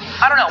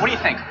 I don't know, what do you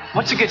think?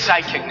 What's a good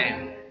sidekick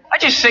name? I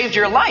just saved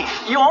your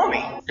life. You owe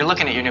me. You're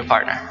looking at your new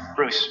partner,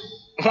 Bruce.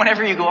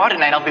 Whenever you go out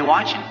tonight, I'll be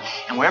watching.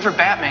 And wherever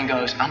Batman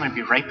goes, I'm going to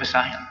be right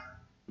beside him.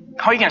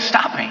 How are you going to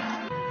stop me?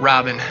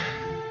 Robin.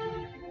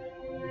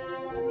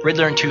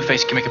 Riddler and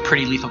Two-Face can make a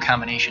pretty lethal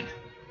combination.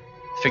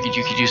 Figured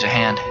you could use a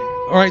hand.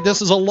 All right,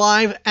 this is a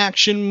live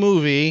action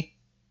movie.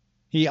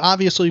 He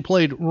obviously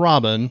played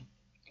Robin.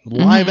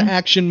 Live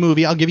action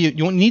movie. I'll give you.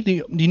 Do you need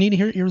to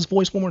hear his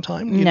voice one more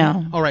time?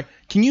 No. All right.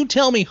 Can you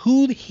tell me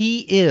who he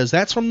is?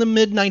 That's from the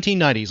mid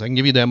 1990s. I can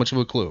give you that much of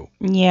a clue.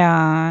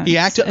 Yeah. He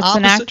acted it's opposite.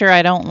 An actor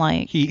I don't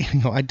like.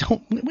 No, I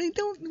don't.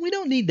 We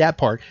don't need that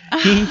part.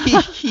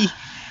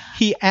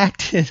 He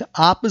acted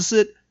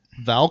opposite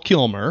Val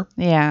Kilmer.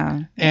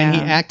 Yeah. And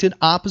he acted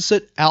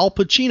opposite Al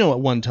Pacino at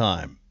one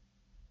time.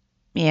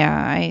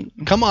 Yeah,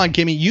 Come on,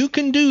 Kimmy, you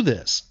can do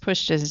this.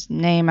 Pushed his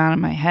name out of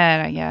my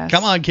head, I guess.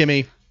 Come on,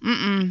 Kimmy.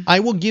 I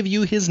will give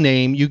you his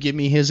name. You give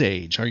me his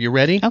age. Are you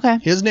ready? Okay.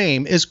 His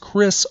name is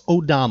Chris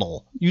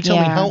O'Donnell. You tell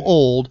me how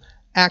old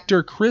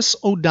actor Chris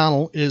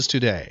O'Donnell is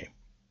today.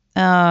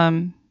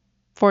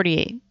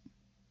 48.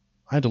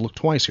 I had to look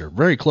twice here.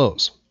 Very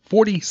close.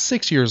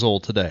 46 years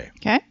old today.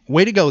 Okay.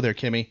 Way to go there,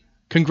 Kimmy.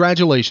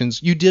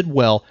 Congratulations. You did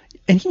well.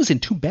 And he was in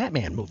 2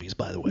 Batman movies,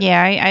 by the way.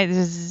 Yeah,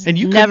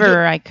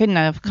 I couldn't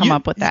have come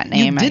up with that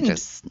name.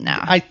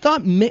 I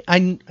thought, I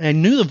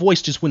knew the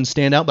voice just wouldn't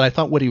stand out, but I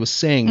thought what he was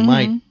saying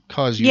might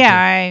cause you to.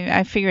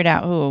 I figured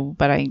out who,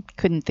 but I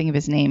couldn't think of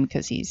his name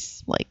because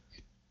he's like.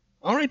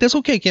 All right, that's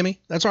okay, Kimmy.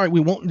 That's all right. We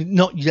won't.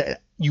 No,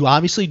 you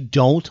obviously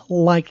don't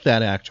like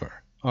that actor.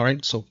 All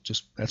right, so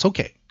that's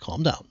okay.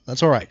 Calm down.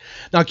 That's all right.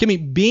 Now,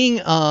 Kimmy, being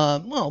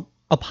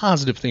a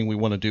positive thing we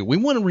want to do. We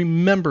want to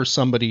remember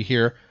somebody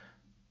here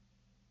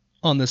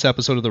on this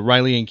episode of the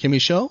Riley and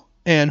Kimmy Show.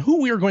 And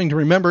who we are going to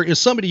remember is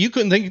somebody you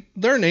couldn't think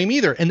their name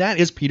either, and that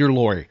is Peter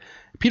Lorre.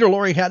 Peter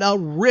Lorre had a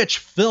rich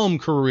film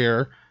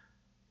career,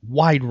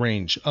 wide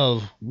range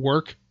of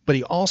work, but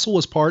he also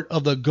was part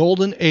of the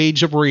golden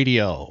age of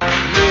radio.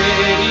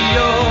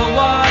 Radio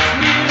was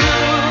new.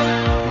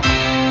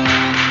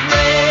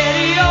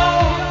 Radio,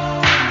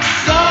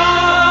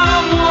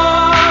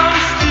 someone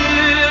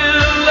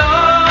still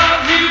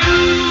loves you.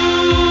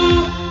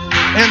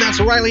 And that's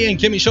the Riley and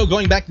Kimmy Show,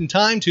 going back in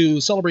time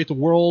to celebrate the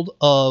world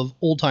of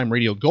old-time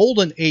radio.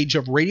 Golden age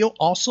of radio,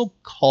 also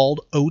called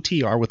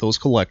OTR with those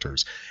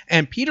collectors.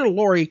 And Peter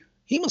Lorre,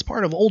 he was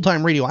part of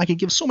old-time radio. I could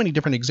give so many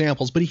different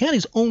examples, but he had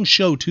his own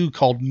show, too,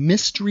 called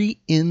Mystery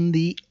in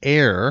the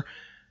Air.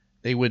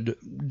 They would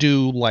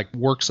do, like,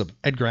 works of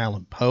Edgar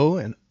Allan Poe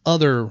and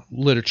other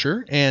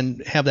literature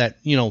and have that,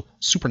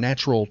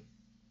 supernatural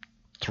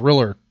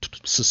thriller,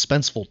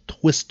 suspenseful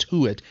twist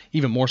to it,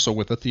 even more so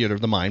with the theater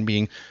of the mind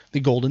being the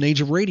golden age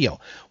of radio.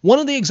 One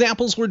of the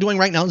examples we're doing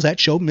right now is that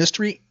show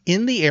Mystery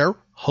in the Air,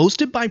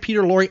 hosted by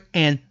Peter Lorre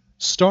and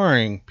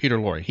starring Peter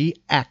Lorre. He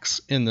acts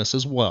in this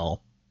as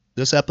well.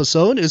 This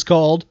episode is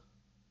called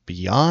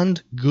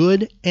Beyond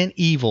Good and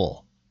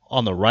Evil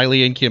on the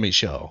Riley and Kimmy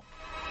Show.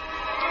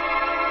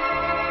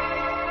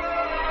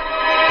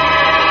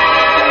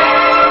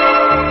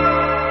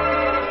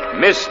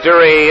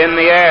 Mystery in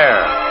the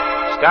Air,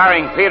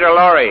 starring Peter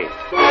Lorre.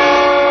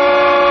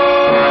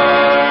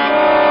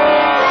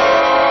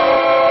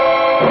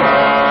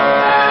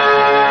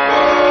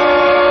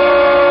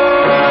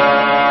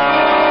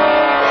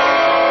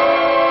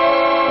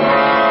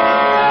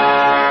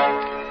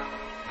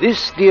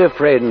 This, dear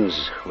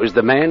friends, was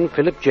the man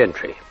Philip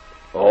Gentry,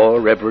 or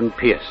Reverend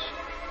Pierce,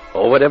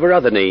 or whatever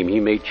other name he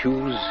may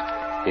choose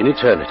in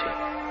eternity,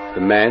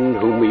 the man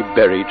whom we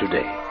bury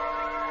today.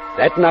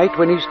 That night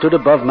when he stood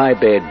above my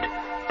bed,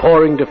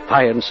 pouring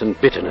defiance and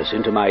bitterness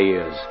into my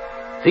ears,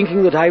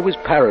 thinking that I was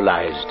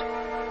paralyzed,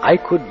 I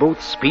could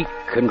both speak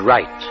and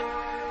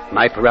write.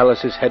 My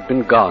paralysis had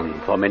been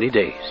gone for many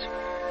days.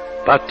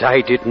 But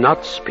I did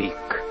not speak,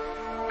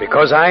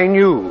 because I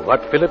knew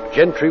what Philip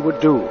Gentry would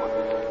do,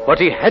 what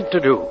he had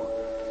to do,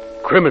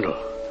 criminal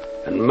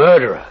and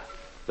murderer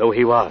though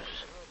he was.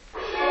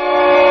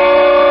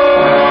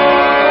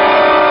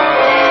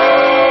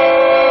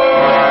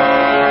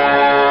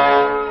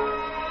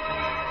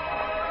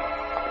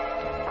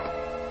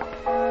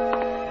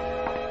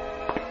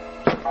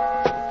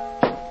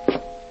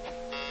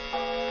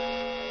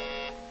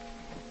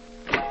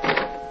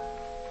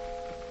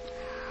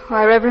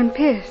 Why, Reverend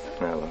Pierce.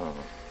 Hello.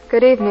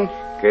 Good evening.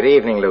 Good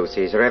evening,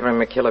 Lucy. Is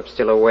Reverend McKillop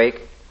still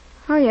awake?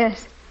 Oh,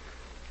 yes.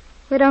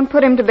 We don't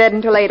put him to bed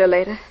until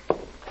later.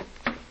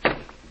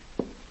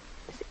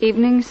 Is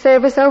evening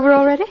service over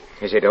already?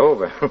 Is it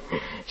over?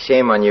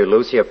 Shame on you,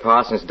 Lucy, a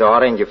parson's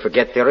daughter, and you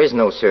forget there is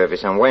no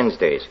service on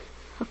Wednesdays.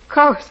 Of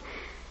course.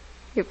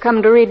 You've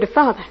come to read to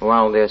Father.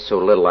 Well, there's so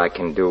little I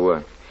can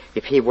do.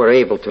 If he were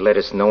able to let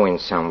us know in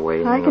some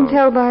way. I can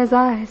tell by his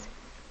eyes.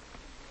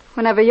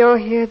 Whenever you're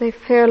here, they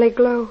fairly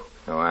glow.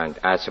 Oh,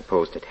 I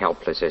suppose that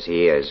helpless as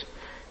he is,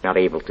 not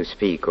able to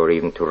speak or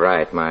even to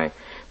write, my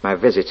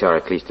visits are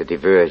at least a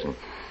diversion.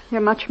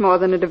 You're much more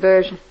than a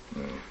diversion.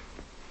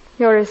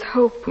 You're his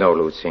hope. No,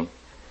 Lucy.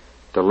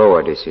 The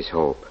Lord is his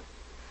hope.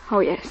 Oh,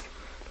 yes.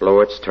 The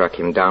Lord struck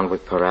him down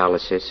with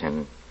paralysis,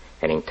 and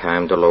in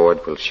time the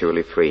Lord will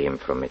surely free him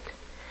from it.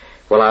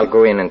 Well, I'll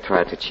go in and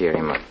try to cheer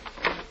him up.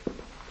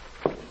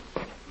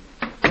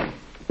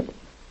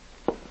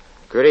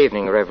 Good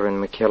evening,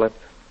 Reverend McKillop.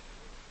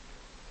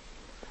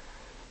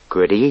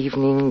 Good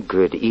evening,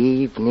 good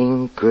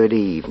evening, good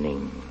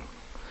evening.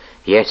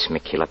 Yes,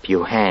 McKillop,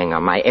 you hang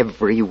on my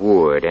every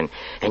word, and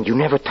you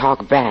never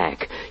talk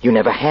back. You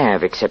never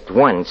have, except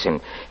once,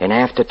 and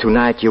after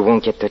tonight you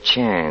won't get the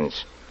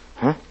chance.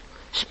 Huh?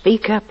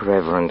 Speak up,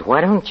 Reverend,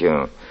 why don't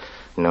you?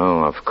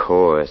 No, of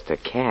course, the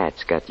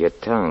cat's got your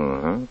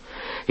tongue, huh?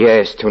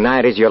 Yes,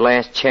 tonight is your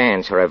last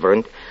chance,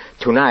 Reverend.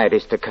 Tonight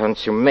is the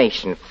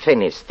consummation,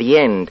 finish, the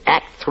end,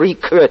 Act 3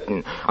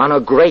 curtain on a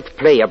great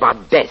play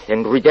about death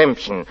and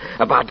redemption,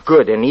 about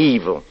good and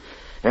evil.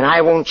 And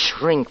I won't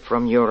shrink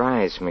from your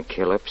eyes,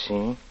 McKillop,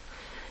 see?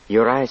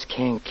 Your eyes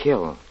can't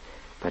kill,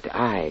 but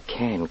I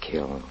can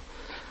kill.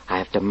 I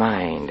have the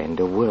mind and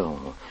the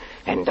will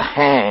and the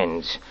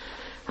hands.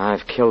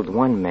 I've killed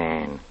one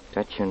man,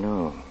 that you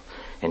know.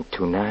 And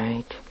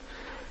tonight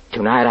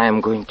I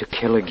am going to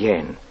kill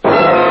again.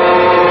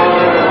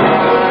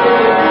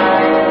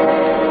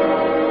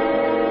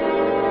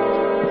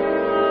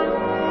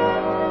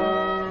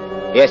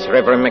 Yes,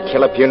 Reverend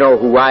McKillop, you know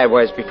who I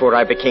was before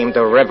I became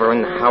the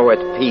Reverend Howard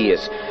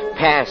Pierce,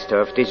 pastor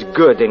of this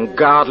good and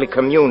godly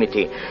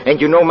community.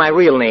 And you know my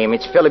real name,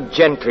 it's Philip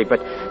Gentry,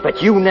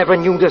 but you never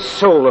knew the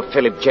soul of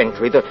Philip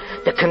Gentry, the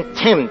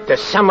contempt, the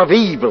sum of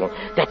evil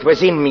that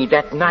was in me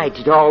that night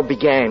it all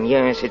began.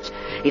 Yes,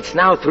 it's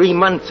now 3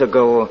 months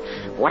ago.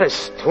 What a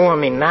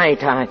stormy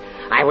night.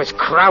 I was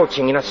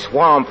crouching in a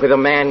swamp with a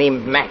man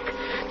named Mac,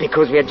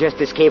 because we had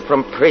just escaped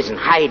from prison,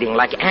 hiding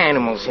like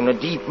animals in the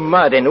deep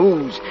mud and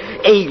ooze,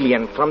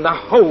 alien from the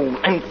whole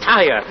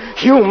entire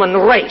human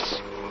race.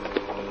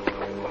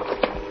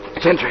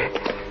 Gentry,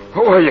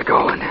 where are you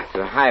going? To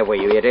the highway,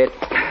 you idiot.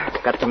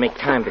 Got to make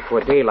time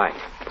before daylight.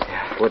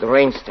 Before the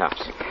rain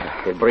stops.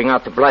 They'll bring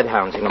out the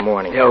bloodhounds in the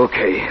morning. Yeah,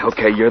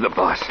 okay, you're the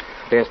boss.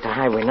 There's the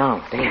highway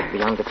now, there,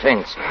 beyond the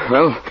fence.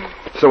 Well,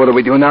 so what do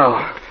we do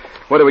now?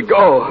 Where do we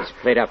go? It's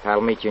played up.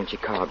 I'll meet you in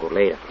Chicago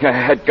later.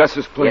 At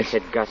Gus's place?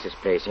 Yes, at Gus's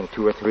place in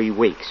 2 or 3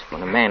 weeks,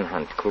 when the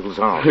manhunt cools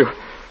off.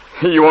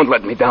 You won't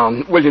let me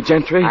down, will you,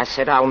 Gentry? I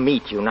said I'll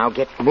meet you. Now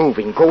get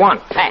moving. Go on,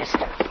 fast.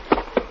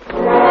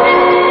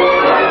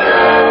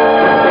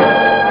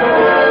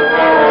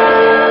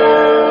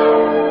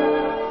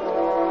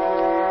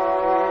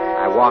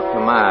 I walked a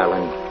mile,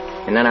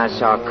 and then I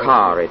saw a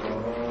car.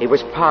 It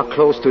was parked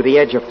close to the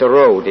edge of the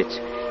road.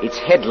 its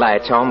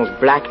headlights almost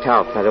blacked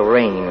out by the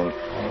rain.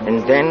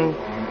 And then,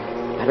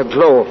 by the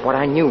glow of what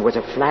I knew was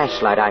a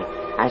flashlight,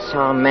 I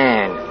saw a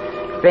man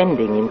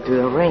bending into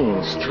the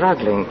rain,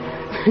 struggling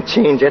to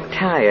change a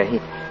tire.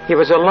 He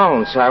was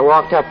alone, so I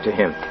walked up to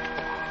him.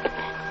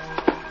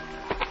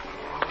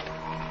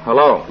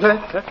 Hello.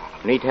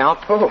 Need help?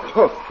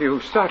 Oh, you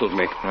startled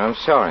me. I'm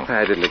sorry.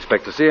 I didn't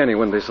expect to see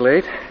anyone this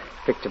late.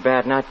 Picked a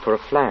bad night for a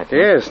flat. Huh?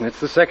 Yes, and it's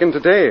the second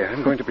today.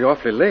 I'm going to be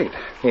awfully late.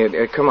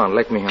 Here, come on,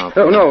 let me help.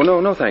 Oh,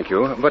 no, thank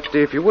you. But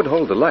if you would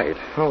hold the light.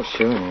 Oh,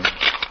 sure.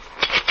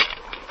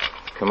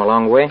 Come a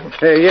long way?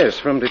 Yes,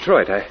 from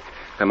Detroit.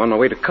 I'm on my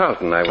way to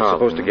Carlton. I was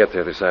supposed to get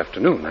there this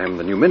afternoon. I'm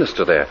the new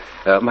minister there.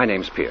 My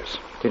name's Pierce.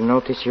 Didn't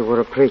notice you were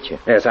a preacher.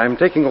 Yes, I'm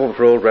taking over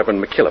for old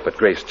Reverend McKillop at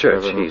Grace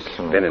Church. He's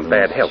been in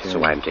bad health,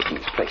 so I'm taking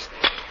his place.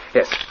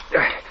 Yes.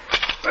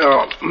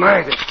 Oh,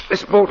 my,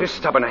 this boat is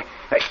stubborn. I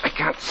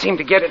can't seem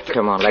to get it to...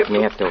 Come on, let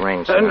me have the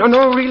wrench.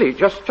 No, really.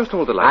 Just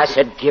hold the light. I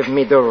said give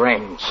me the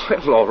wrench.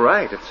 Well, all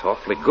right. It's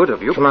awfully good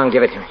of you. Come on,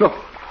 give it to me.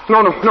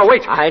 No,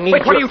 wait. I need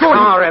wait, your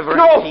car,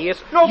 Reverend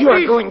Pierce. No, you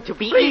are going to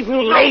be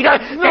even later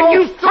than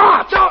you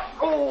thought.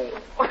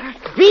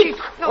 Be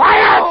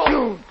quiet,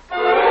 you!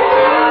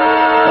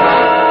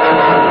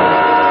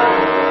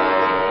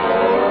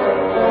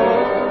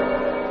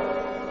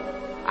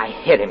 I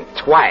hit him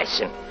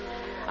twice, and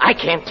I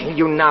can't tell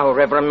you now,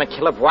 Reverend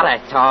McKillop, what I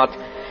thought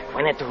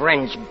when it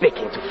wrenched bit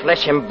into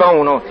flesh and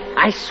bone. Oh,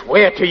 I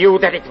swear to you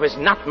that it was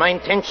not my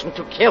intention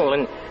to kill,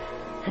 and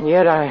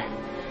yet I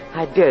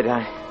did.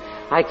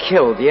 I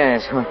killed,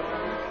 yes.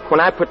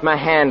 When I put my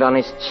hand on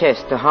his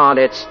chest, the heart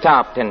had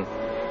stopped, and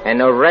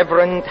the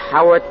Reverend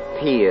Howard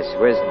Pierce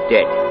was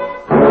dead.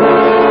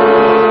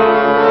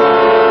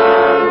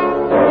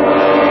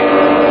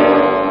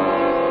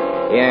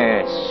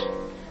 Yes,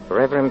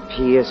 Reverend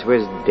Pierce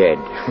was dead.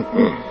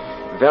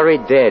 Very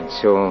dead,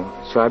 so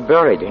I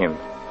buried him.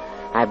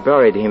 I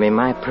buried him in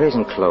my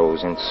prison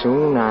clothes, and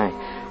soon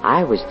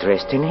I was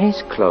dressed in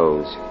his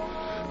clothes.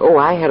 Oh,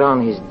 I had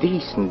on his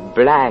decent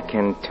black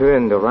and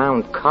turned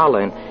around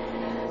collar,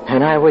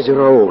 and I was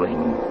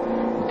rolling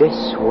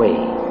this way.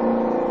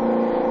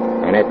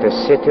 And at the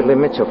city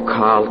limits of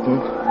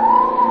Carlton,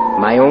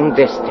 my own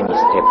destiny stepped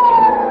in.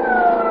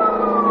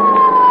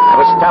 I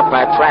was stopped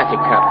by a traffic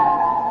cop.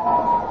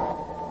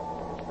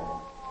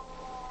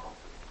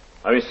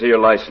 Let me see your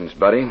license,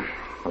 buddy.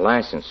 A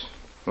license?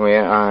 Oh,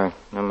 yeah,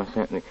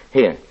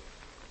 Here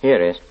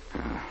it is.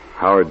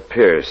 Howard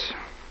Pierce.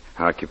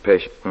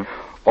 Occupation.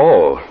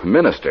 Oh,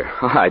 minister.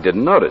 I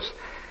didn't notice.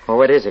 Well,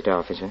 what is it,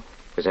 officer?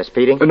 Was I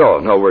speeding?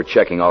 No, we're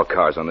checking all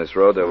cars on this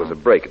road. There was a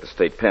break at the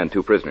state pen.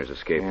 2 prisoners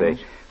escaped. Yes.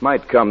 They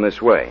might come this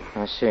way.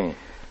 I see.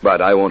 But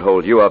I won't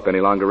hold you up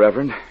any longer,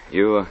 Reverend.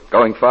 You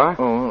going far?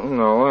 Oh,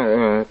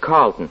 no,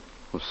 Carlton.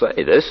 Well,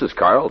 say, this is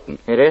Carlton.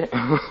 It is?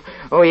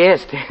 Oh,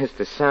 yes, there's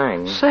the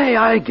sign. Say,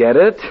 I get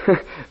it.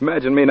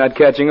 Imagine me not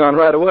catching on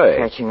right away.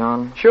 Catching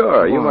on?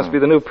 Sure, you must be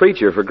the new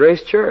preacher for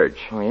Grace Church.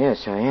 Oh,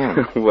 yes, I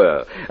am.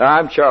 Well,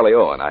 I'm Charlie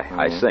Owen.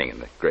 I sing in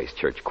the Grace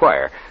Church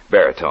choir,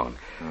 baritone.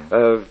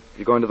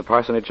 You going to the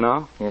parsonage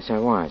now? Yes, I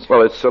was.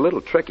 Well, it's a little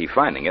tricky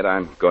finding it.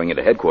 I'm going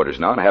into headquarters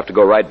now, and I have to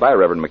go right by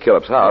Reverend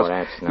McKillop's house. Oh,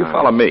 that's nice. You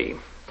follow me.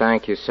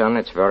 Thank you, son.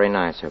 It's very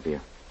nice of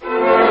you.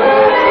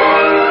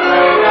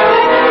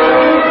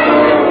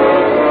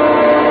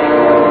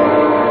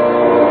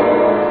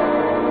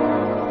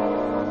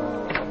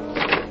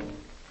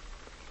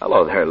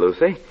 Hello there,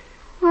 Lucy.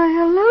 Why,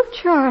 hello,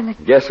 Charlie.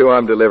 Guess who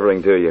I'm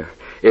delivering to you?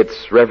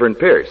 It's Reverend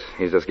Pierce.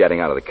 He's just getting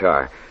out of the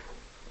car.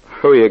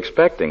 Who are you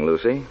expecting,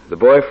 Lucy? The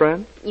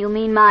boyfriend? You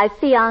mean my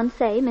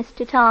fiancé,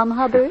 Mr. Tom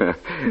Hubbard?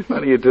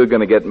 When are you two going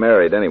to get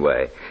married,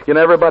 anyway? You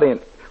know, everybody in...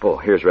 Oh,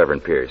 here's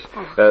Reverend Pierce.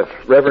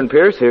 Reverend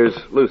Pierce, here's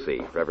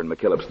Lucy, Reverend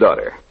McKillop's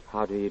daughter.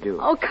 How do you do?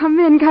 Oh, come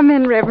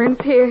in, Reverend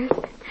Pierce.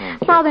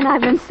 Father and I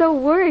have been so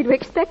worried. We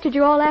expected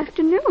you all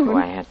afternoon. Oh,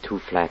 I had 2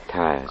 flat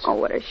tires. Oh,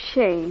 what a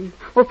shame.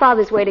 Well,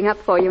 Father's waiting up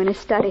for you in his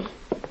study.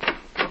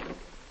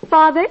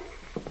 Father,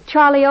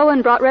 Charlie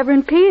Owen brought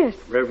Reverend Pierce.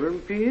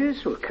 Reverend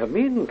Pierce? Well, come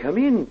in.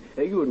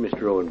 You and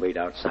Mr. Owen wait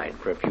outside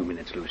for a few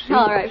minutes, Lucy.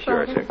 All right,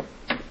 Sure, Father.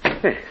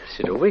 sir.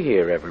 Sit over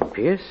here, Reverend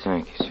Pierce.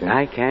 Thank you, sir.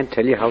 I can't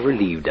tell you how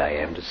relieved I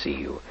am to see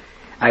you.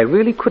 I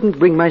really couldn't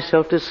bring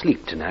myself to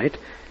sleep tonight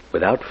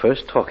without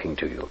first talking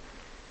to you.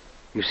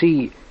 You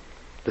see,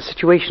 the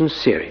situation's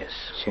serious.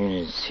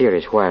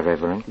 Serious? Why,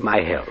 Reverend? My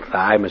health.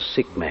 I'm a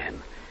sick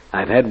man.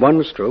 I've had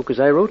 1 stroke,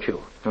 as I wrote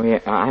you. Oh, yeah,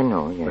 I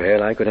know, yeah.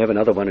 Well, I could have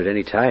another one at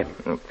any time.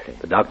 Okay.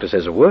 The doctor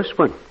says a worse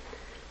one.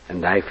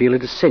 And I feel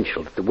it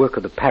essential that the work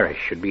of the parish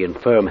should be in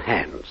firm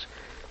hands.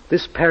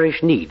 This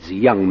parish needs a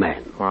young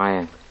man.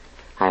 Why,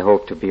 I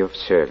hope to be of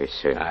service,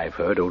 sir. I've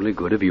heard only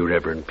good of you,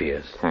 Reverend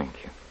Pierce. Thank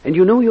you. And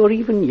you know you're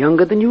even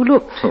younger than you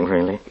look.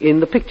 Really?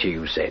 In the picture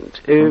you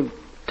sent.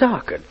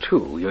 Darker,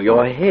 too.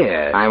 Your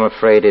hair. I'm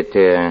afraid it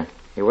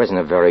wasn't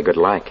a very good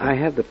liking. I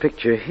have the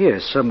picture here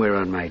somewhere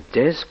on my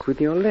desk with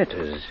your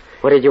letters.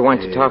 What did you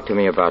want to talk to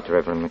me about,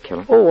 Reverend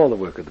McKillop? Oh, all the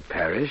work of the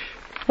parish.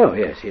 Oh,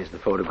 yes, here's the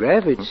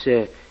photograph. It's,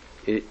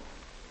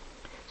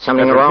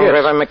 Something wrong,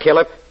 Pierce. Reverend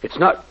McKillop? It's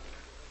not...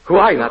 Who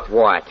are you? Not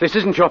what? This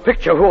isn't your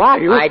picture. Who are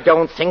you? I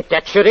don't think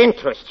that should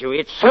interest you.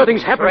 It should.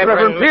 Something's happened to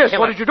Reverend Pierce.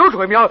 What did you do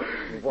to him?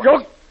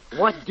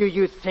 What do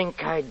you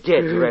think I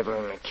did,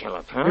 Reverend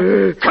McKillop,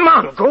 huh? Come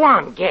on, go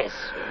on, guess.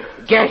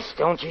 Guess,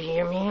 don't you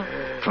hear me?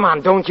 Come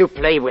on, don't you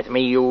play with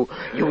me, you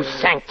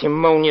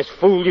sanctimonious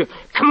fool.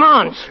 Come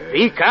on,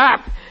 speak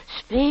up.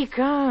 Speak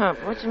up.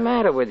 What's the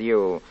matter with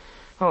you?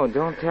 Oh,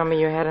 don't tell me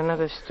you had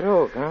another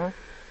stroke, huh?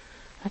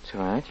 That's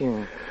all right.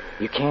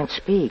 You can't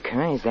speak,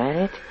 huh? Is that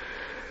it?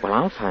 Well,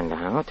 I'll find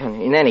out.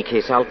 And in any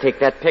case, I'll take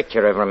that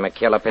picture, Reverend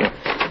McKillop.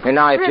 And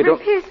now, if you don't...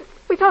 Pierce,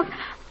 we thought...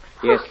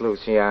 Yes,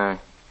 Lucy,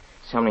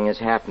 something has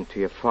happened to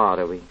your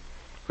father.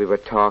 We were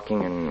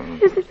talking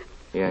and... Is it?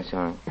 Yes,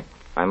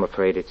 I'm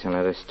afraid it's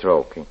another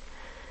stroke.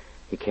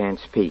 He can't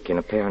speak, and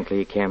apparently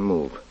he can't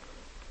move.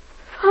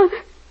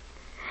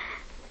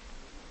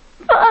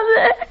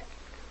 Father,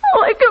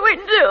 what can we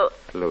do?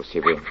 Lucy,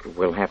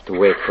 we'll have to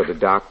wait for the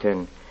doctor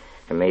and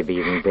maybe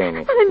even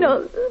then. I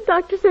know. The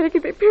doctor said he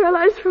could be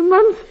paralyzed for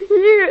months,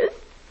 years.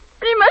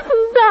 And he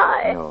mustn't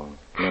die.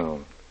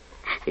 No.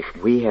 If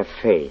we have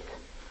faith,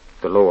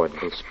 the Lord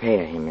will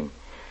spare him.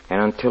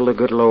 And until the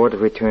good Lord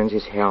returns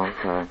his health,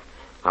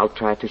 I'll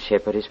try to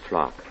shepherd his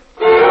flock.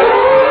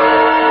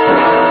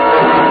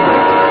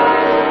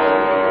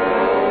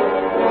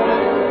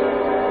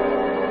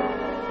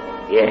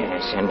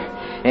 Yes,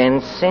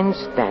 and since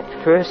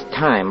that first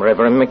time,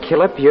 Reverend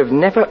McKillop, you've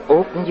never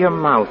opened your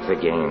mouth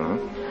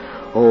again.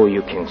 Oh,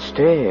 you can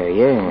stare,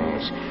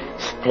 yes.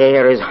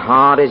 Stare as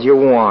hard as you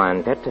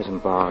want. That doesn't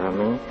bother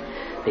me,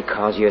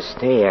 because your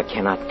stare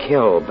cannot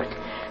kill, but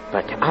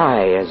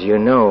I, as you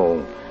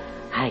know,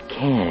 I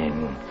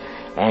can,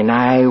 and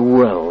I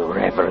will,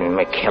 Reverend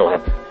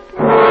McKillop.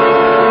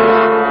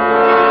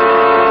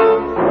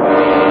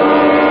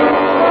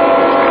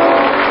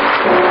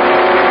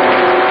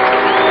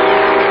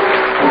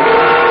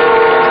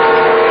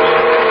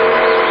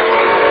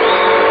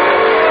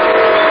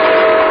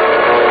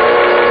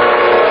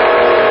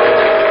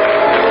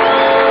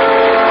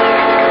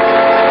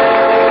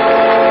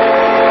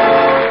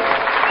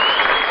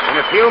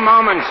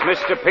 Moments,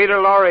 Mr. Peter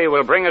Lorre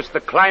will bring us the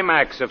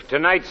climax of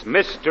tonight's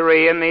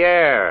Mystery in the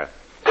Air.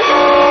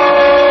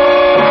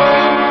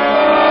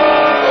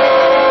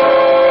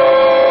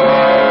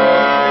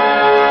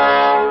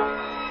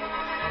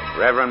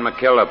 Reverend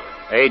McKillop,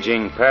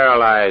 aging,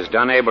 paralyzed,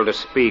 unable to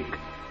speak,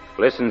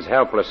 listens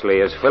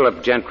helplessly as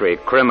Philip Gentry,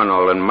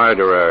 criminal and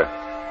murderer,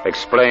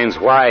 explains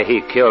why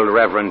he killed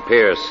Reverend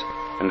Pierce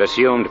and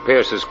assumed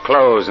Pierce's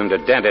clothes and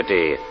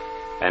identity,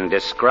 and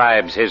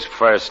describes his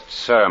first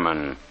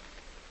sermon.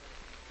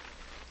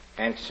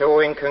 And so,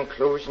 in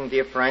conclusion,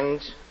 dear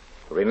friends,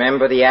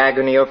 remember the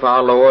agony of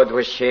our Lord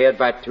was shared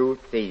by two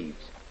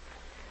thieves,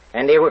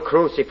 and they were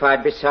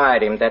crucified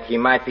beside him that he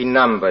might be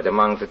numbered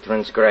among the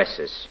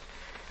transgressors.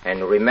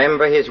 And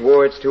remember his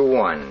words to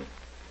one,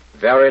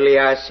 Verily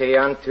I say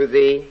unto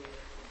thee,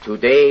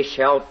 today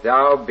shalt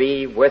thou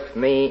be with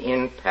me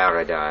in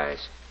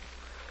paradise.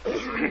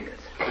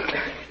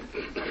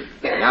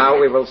 Now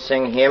we will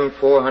sing hymn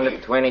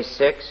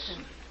 426,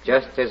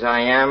 Just As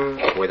I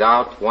Am,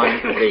 without one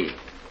plea.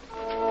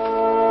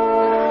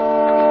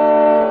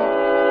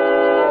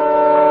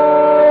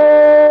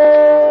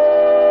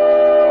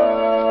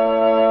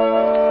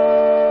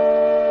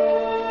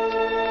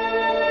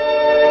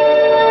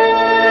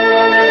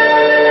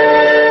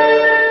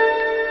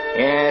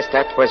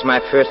 That was my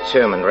first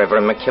sermon,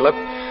 Reverend McKillop.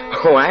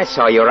 Oh, I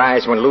saw your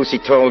eyes when Lucy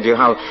told you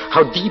how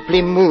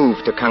deeply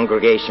moved the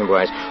congregation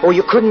was. Oh,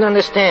 you couldn't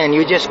understand.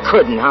 You just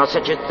couldn't how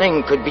such a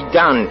thing could be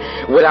done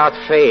without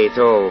faith.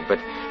 Oh, but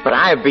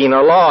I've been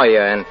a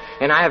lawyer,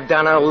 and I've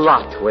done a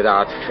lot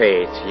without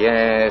faith.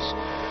 Yes,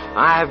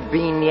 I've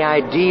been the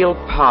ideal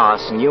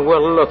parson you were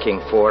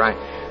looking for.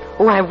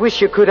 I wish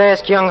you could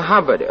ask young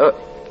Hubbard.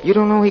 You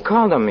don't know he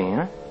called on me,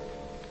 huh?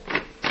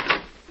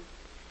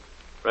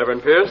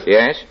 Reverend Pierce?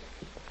 Yes?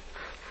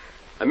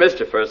 I missed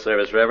your first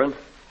service, Reverend.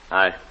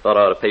 I thought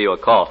I ought to pay you a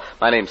call.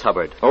 My name's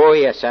Hubbard. Oh,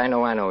 yes, I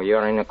know.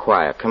 You're in the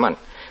choir. Come on.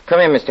 Come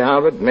in, Mr.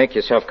 Hubbard. Make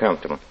yourself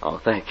comfortable. Oh,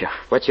 thank you.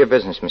 What's your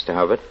business, Mr.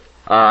 Hubbard?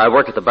 I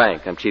work at the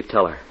bank. I'm chief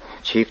teller.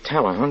 Chief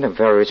teller, huh? A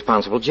very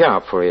responsible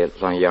job for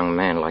a young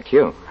man like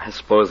you. I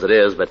suppose it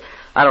is, but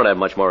I don't have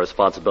much more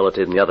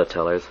responsibility than the other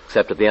tellers,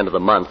 except at the end of the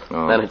month.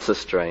 Oh. Then it's a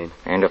strain.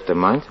 End of the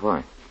month?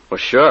 Why? Well,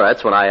 sure.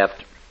 That's when I have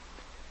to...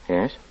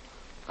 Yes?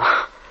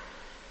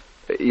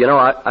 You know,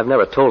 I've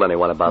never told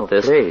anyone about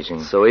this.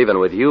 Please. So even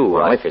with you...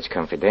 Well, if it's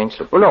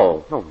confidential...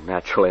 Well, no,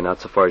 naturally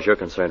not so far as you're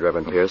concerned,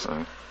 Reverend Pierce.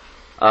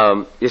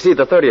 You see,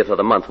 the 30th of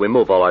the month, we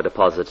move all our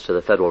deposits to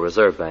the Federal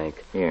Reserve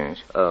Bank.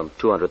 Yes.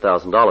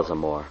 $200,000 or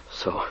more.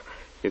 So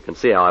you can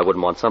see how I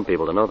wouldn't want some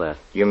people to know that.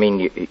 You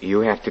mean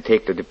you have to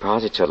take the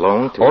deposits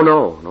alone? Oh,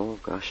 no.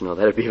 Gosh, no,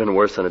 that'd be even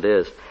worse than it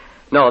is.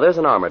 No, there's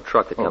an armored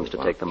truck that comes to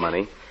take the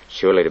money.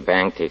 Surely the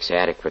bank takes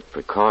adequate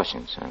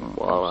precautions.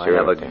 Well, I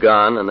have a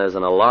gun, and there's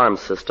an alarm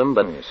system,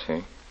 but... You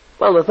see?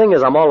 Well, the thing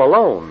is, I'm all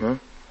alone. Huh?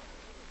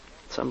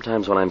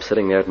 Sometimes when I'm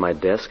sitting there at my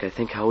desk, I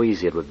think how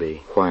easy it would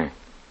be. Why?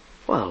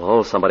 Well,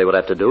 all somebody would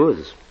have to do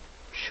is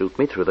shoot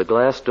me through the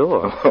glass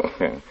door.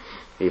 Oh,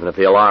 Even if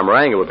the alarm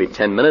rang, it would be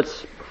 10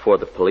 minutes before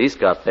the police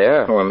got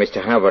there. Oh, Mr.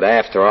 Hubbard,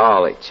 after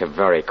all, it's a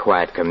very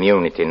quiet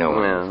community, no?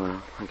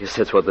 Well, I guess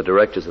that's what the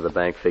directors of the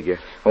bank figure.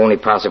 Only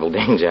possible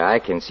danger I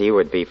can see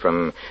would be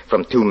from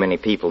too many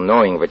people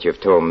knowing what you've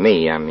told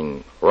me. I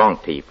mean, wrong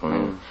people.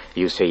 And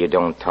you say you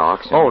don't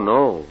talk, so... Oh,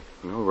 no.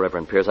 No,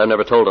 Reverend Pierce. I've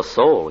never told a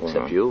soul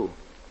except you.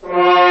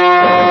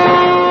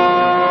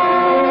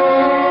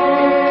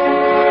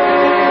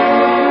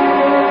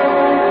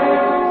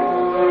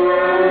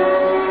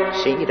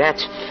 See,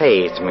 that's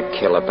faith,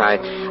 McKillop.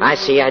 I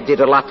see I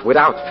did a lot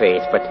without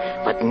faith,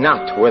 but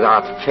not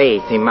without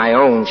faith in my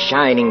own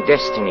shining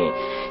destiny.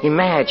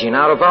 Imagine,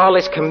 out of all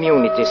his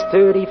communities,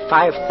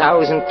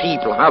 35,000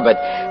 people, Hubbard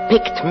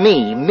picked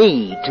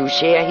me to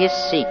share his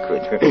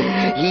secret.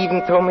 He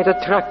even told me the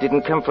truck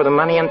didn't come for the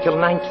money until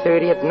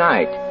 9:30 at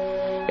night.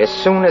 As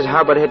soon as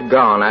Hubbard had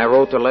gone, I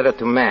wrote a letter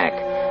to Mac.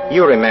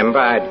 You remember,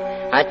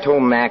 I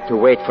told Mac to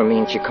wait for me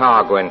in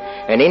Chicago,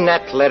 and in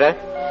that letter,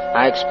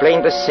 I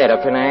explained the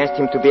setup, and I asked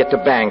him to be at the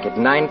bank at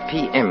 9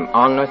 p.m.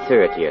 on the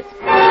 30th.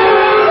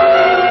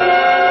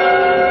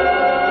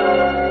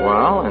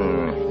 Well,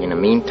 and in the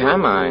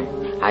meantime,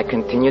 I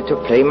continued to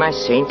play my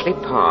saintly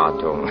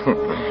part.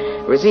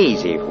 It was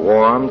easy.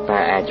 Warmed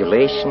by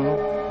adulation,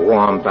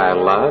 warmed by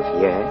love,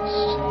 yes,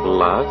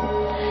 love.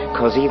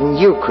 Because even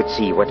you could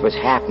see what was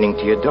happening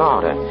to your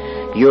daughter.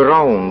 Your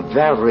own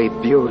very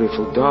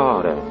beautiful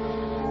daughter.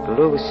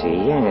 Lucy,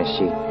 yes,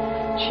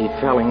 she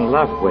fell in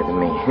love with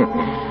me.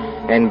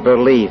 And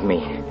believe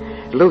me,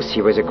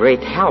 Lucy was a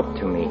great help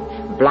to me,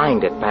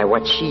 blinded by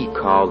what she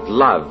called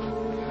love.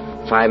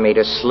 If I made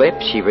a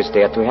slip, she was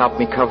there to help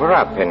me cover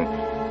up. And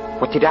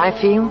what did I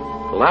feel?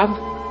 Love?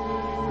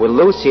 Well,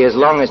 Lucy, as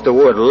long as the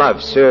word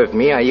love served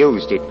me, I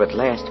used it. But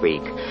last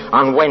week,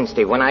 on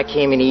Wednesday, when I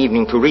came in the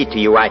evening to read to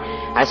you,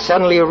 I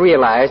suddenly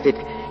realized that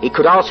it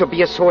could also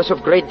be a source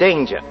of great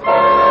danger.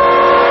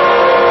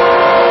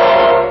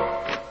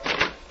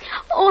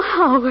 Oh,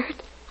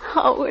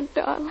 Howard,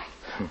 darling.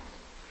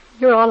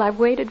 You're all I've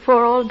waited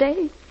for all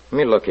day. Let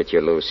me look at you,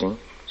 Lucy.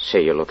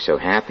 Say you look so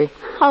happy.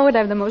 Howard, I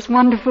have the most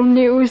wonderful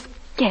news.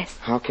 Guess.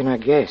 How can I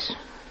guess?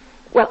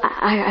 Well,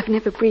 I've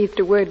never breathed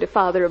a word to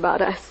Father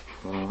about us.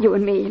 You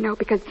and me,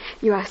 because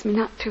you asked me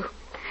not to.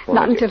 Well,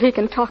 not until he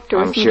can talk to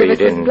us and sure give us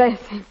you his didn't.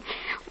 blessing.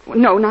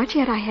 No, not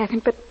yet, I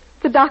haven't, but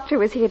the doctor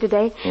was here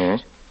today.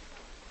 Yes?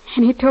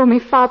 And he told me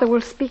Father will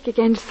speak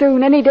again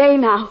soon, any day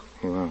now.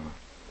 Well,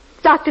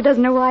 Doctor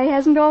doesn't know why he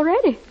hasn't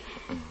already.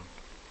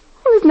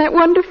 Oh, isn't that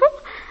wonderful?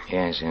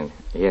 yes, and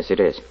yes, it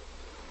is.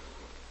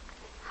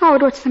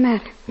 Howard, what's the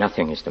matter?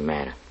 Nothing is the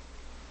matter.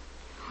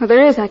 Well,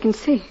 there is, I can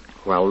see.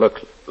 Well,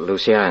 look,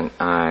 Lucy,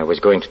 I was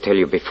going to tell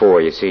you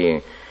before. You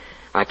see,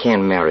 I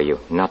can't marry you.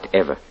 Not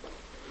ever.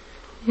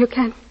 You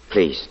can't.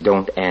 Please,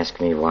 don't ask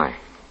me why.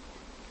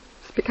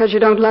 It's because you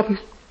don't love me.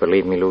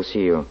 Believe me, Lucy,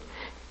 you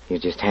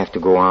just have to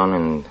go on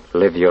and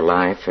live your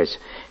life as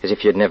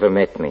if you'd never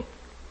met me.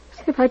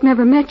 As if I'd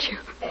never met you.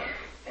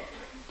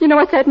 You know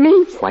what that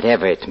means?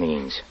 Whatever it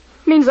means.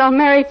 It means I'll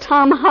marry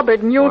Tom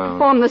Hubbard and you'll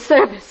perform the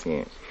service.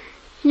 Yes.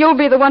 You'll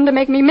be the one to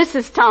make me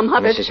Mrs. Tom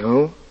Hubbard. Mrs.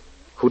 who?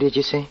 Who did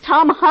you say?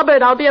 Tom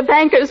Hubbard. I'll be a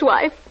banker's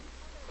wife.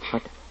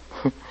 What?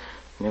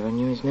 Never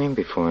knew his name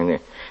before.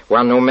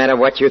 Well, no matter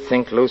what you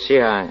think,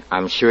 Lucy,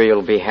 I'm sure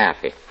you'll be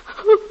happy.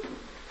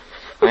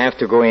 I have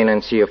to go in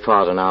and see your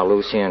father now,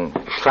 Lucy, and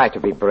try to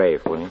be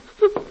brave, will you?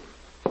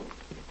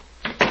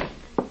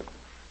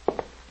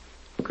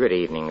 Good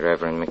evening,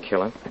 Reverend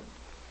McKillop.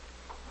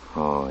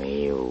 Oh,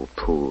 you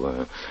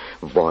poor,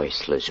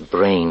 voiceless,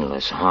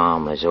 brainless,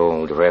 harmless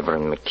old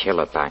Reverend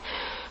McKillop.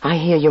 I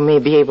hear you may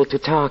be able to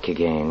talk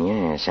again,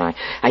 yes. I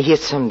hear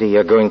someday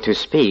you're going to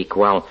speak.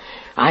 Well,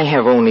 I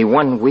have only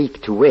 1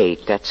 week to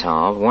wait, that's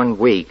all. 1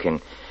 week,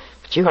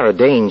 but you are a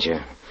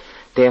danger.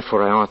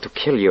 Therefore, I ought to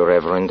kill you,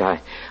 Reverend.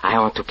 I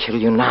ought to kill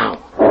you now.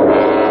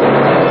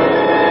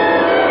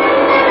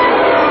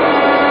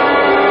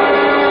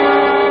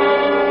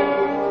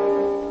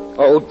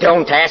 Oh,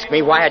 don't ask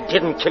me why I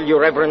didn't kill you,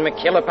 Reverend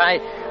McKillop.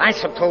 I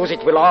suppose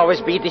it will always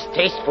be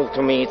distasteful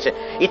to me.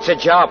 It's a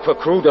job for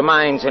cruder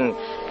minds, and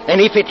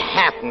if it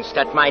happens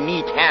that my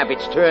neat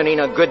habits turn in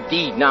a good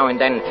deed now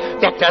and then,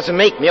 that doesn't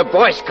make me a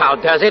Boy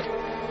Scout, does it?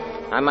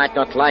 I might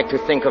not like to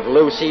think of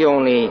Lucy,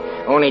 only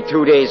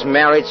 2 days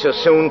married, so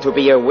soon to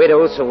be a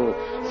widow,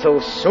 so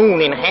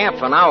soon in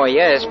half an hour,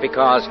 yes,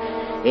 because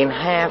in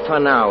half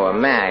an hour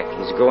Mac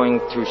is going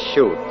to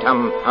shoot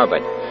Tom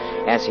Hubbard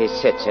as he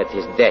sits at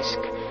his desk.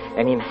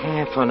 And in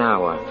half an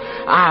hour,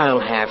 I'll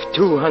have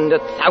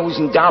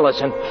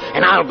 $200,000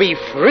 and I'll be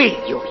free,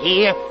 you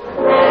hear?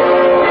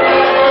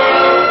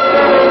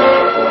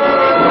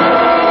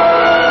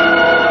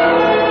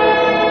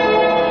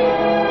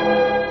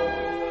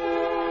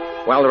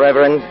 Well,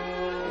 Reverend,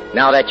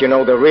 now that you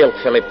know the real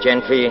Philip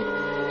Gentry,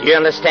 do you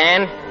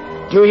understand?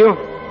 Do you?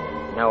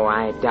 No,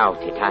 I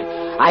doubt it.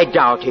 I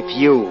doubt if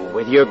you,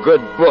 with your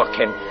good book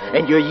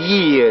and your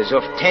years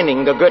of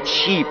tending the good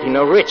sheep in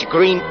the rich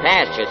green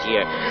pastures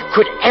here,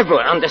 could ever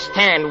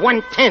understand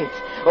 1/10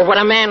 of what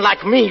a man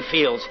like me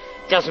feels.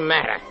 Doesn't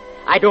matter.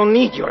 I don't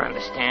need your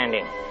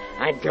understanding.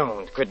 I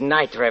don't. Good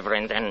night,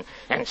 Reverend, and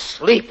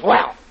sleep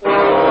well.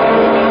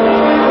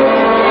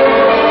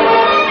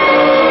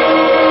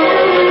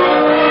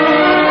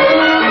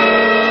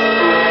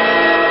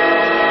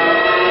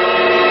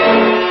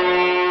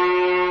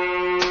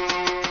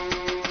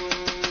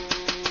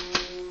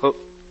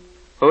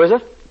 Who is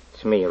it?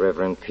 It's me,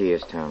 Reverend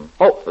Pierce, Tom.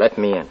 Oh, let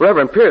me in.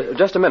 Reverend Pierce,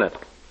 just a minute.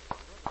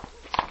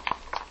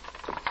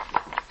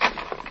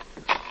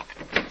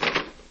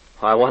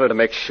 I wanted to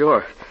make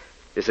sure.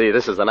 You see,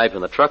 this is the night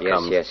when the truck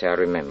comes. Yes, I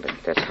remember.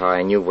 That's how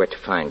I knew where to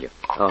find you.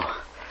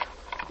 Oh.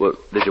 Well,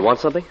 did you want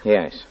something?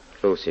 Yes.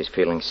 Lucy's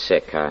feeling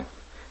sick. I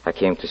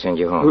came to send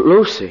you home.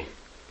 Lucy?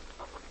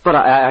 But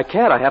I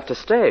can't. I have to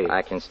stay.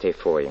 I can stay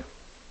for you.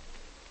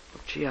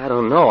 Gee, I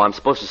don't know. I'm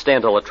supposed to stay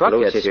until the truck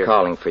gets here. Lucy's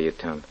calling for you,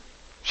 Tom.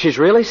 She's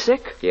really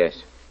sick?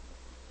 Yes.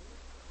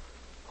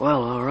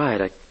 Well, all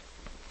right.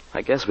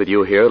 I guess with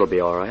you here, it'll be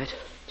all right.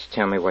 Just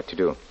tell me what to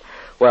do.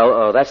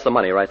 Well, that's the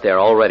money right there,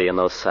 already in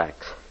those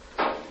sacks.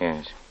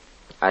 Yes.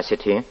 I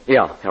sit here?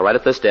 Yeah, right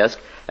at this desk.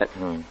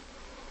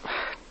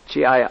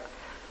 Gee, I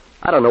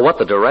don't know what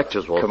the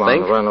directors will think. Come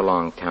on, run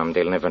along, Tom.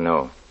 They'll never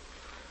know.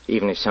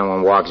 Even if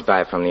someone walks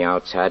by from the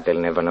outside, they'll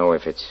never know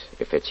if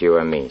it's you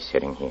or me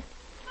sitting here.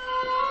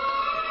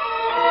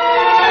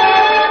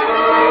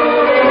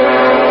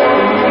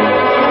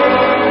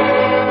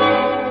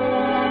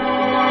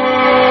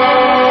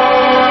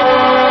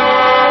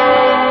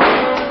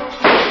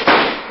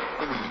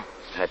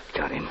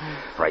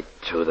 Right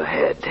to the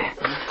head.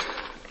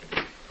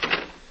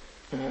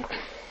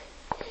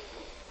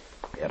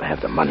 Gotta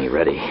have the money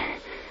ready.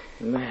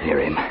 Mac. Hear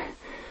him.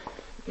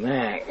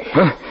 Mac.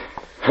 Huh?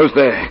 Who's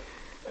there?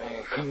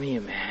 Come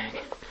here, Mac.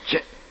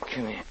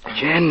 Come here.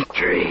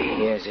 Gentry.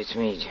 Yes, it's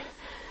me.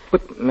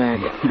 But, Mac.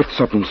 But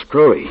something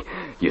screwy.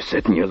 You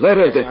said in your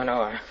letter that... I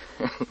know.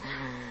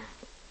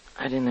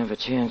 I didn't have a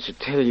chance to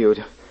tell you.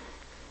 The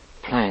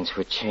plans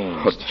were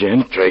changed. Oh,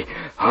 Gentry.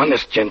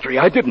 Honest, Gentry.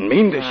 I didn't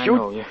mean to shoot.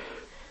 No,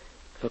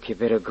 Look, you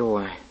better go.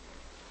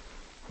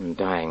 I'm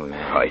dying,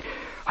 man.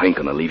 I ain't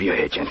gonna leave you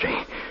here, Gentry.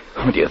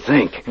 What do you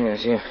think?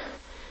 Yes,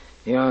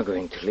 you are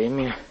going to leave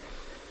me.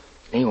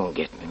 They won't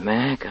get me,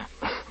 Mac.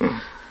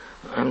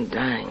 I'm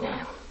dying.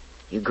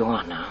 You go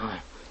on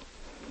now.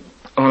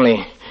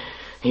 Only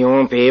you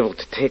won't be able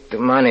to take the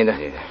money.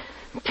 The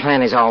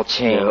plan is all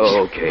changed.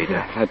 Oh, okay.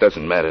 That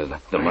doesn't matter,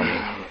 the money.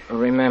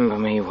 Remember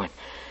me when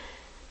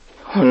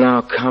thou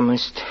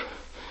comest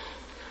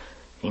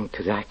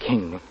into thy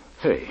kingdom.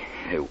 Hey,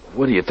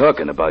 what are you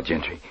talking about,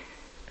 Gentry?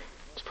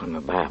 It's from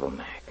the Bible,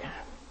 Mac.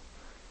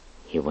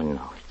 You wouldn't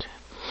know it.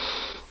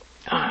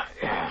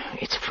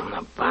 It's from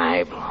the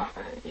Bible.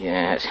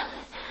 Yes. It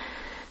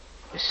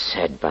was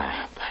said by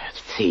a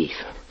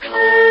thief.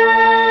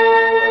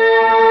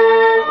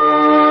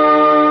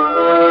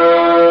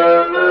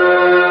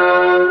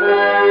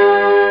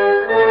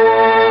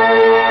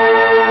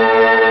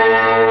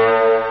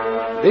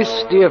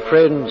 This, dear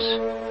friends,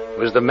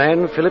 was the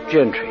man Philip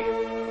Gentry,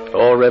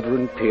 or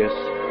Reverend Pierce,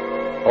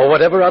 or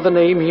whatever other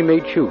name he may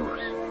choose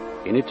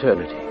in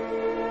eternity.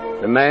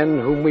 The man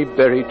whom we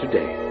bury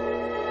today.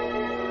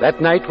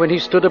 That night when he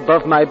stood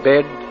above my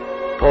bed,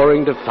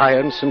 pouring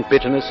defiance and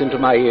bitterness into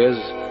my ears,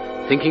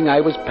 thinking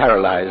I was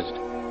paralyzed,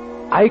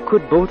 I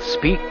could both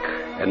speak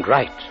and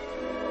write.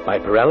 My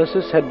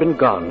paralysis had been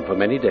gone for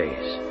many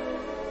days.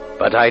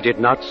 But I did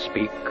not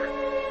speak,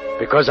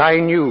 because I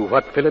knew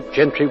what Philip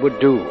Gentry would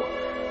do,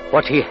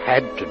 what he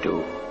had to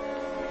do.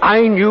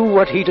 I knew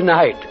what he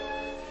denied,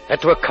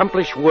 that to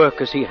accomplish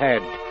work as he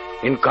had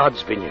in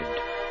God's vineyard,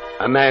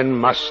 a man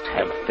must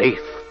have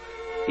faith,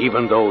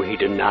 even though he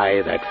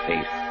deny that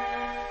faith.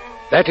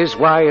 That is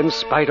why, in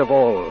spite of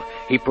all,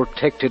 he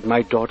protected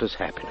my daughter's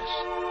happiness.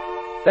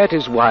 That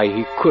is why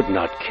he could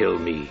not kill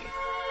me.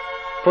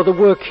 For the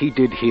work he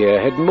did here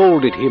had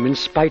molded him, in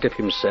spite of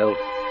himself,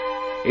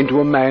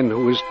 into a man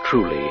who is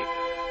truly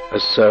a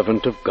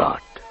servant of God.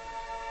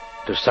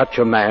 To such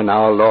a man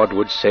our Lord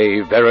would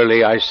say,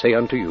 "Verily I say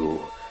unto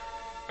you,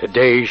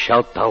 today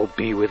shalt thou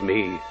be with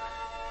me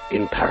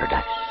in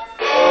paradise."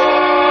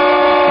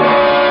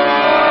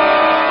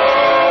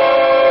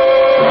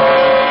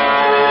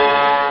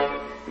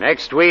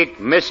 Next week,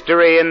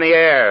 Mystery in the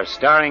Air,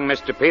 starring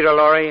Mr. Peter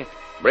Lorre,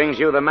 brings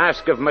you The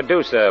Mask of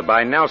Medusa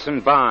by Nelson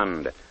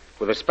Bond,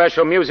 with a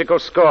special musical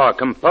score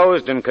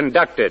composed and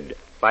conducted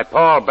by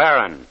Paul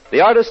Barron.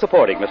 The artists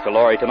supporting Mr.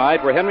 Lorre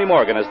tonight were Henry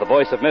Morgan as the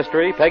voice of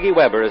Mystery, Peggy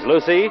Weber as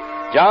Lucy,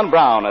 John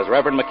Brown as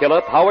Reverend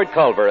McKillop, Howard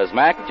Culver as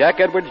Mac,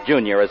 Jack Edwards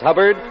Jr. as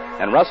Hubbard,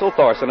 and Russell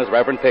Thorson as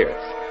Reverend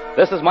Pierce.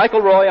 This is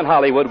Michael Roy in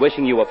Hollywood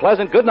wishing you a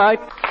pleasant good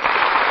night.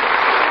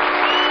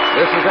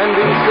 This is NBC,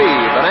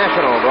 the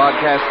National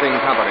Broadcasting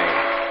Company.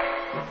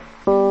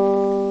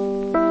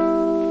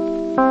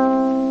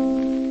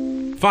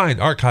 Find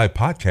archive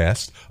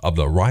podcasts of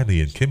The Riley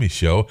and Kimmy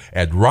Show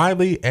at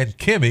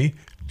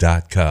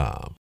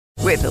RileyandKimmy.com.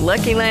 With the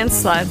Lucky Land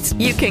Slots,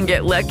 you can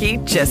get lucky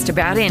just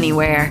about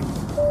anywhere.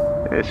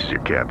 This is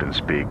your captain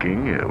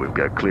speaking. We've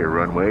got clear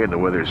runway and the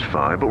weather's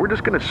fine, but we're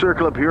just going to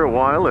circle up here a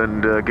while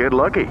and get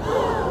lucky.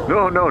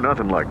 No,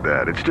 nothing like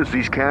that. It's just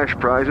these cash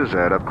prizes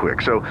add up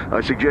quick. So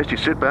I suggest you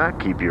sit back,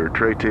 keep your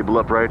tray table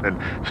upright, and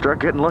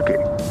start getting lucky.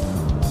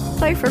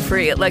 Play for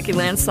free at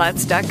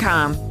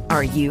LuckyLandSlots.com.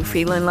 Are you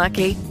feeling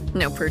lucky?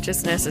 No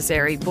purchase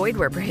necessary. Void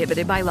where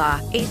prohibited by law.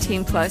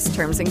 18+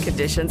 terms and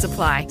conditions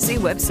apply. See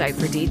website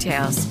for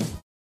details.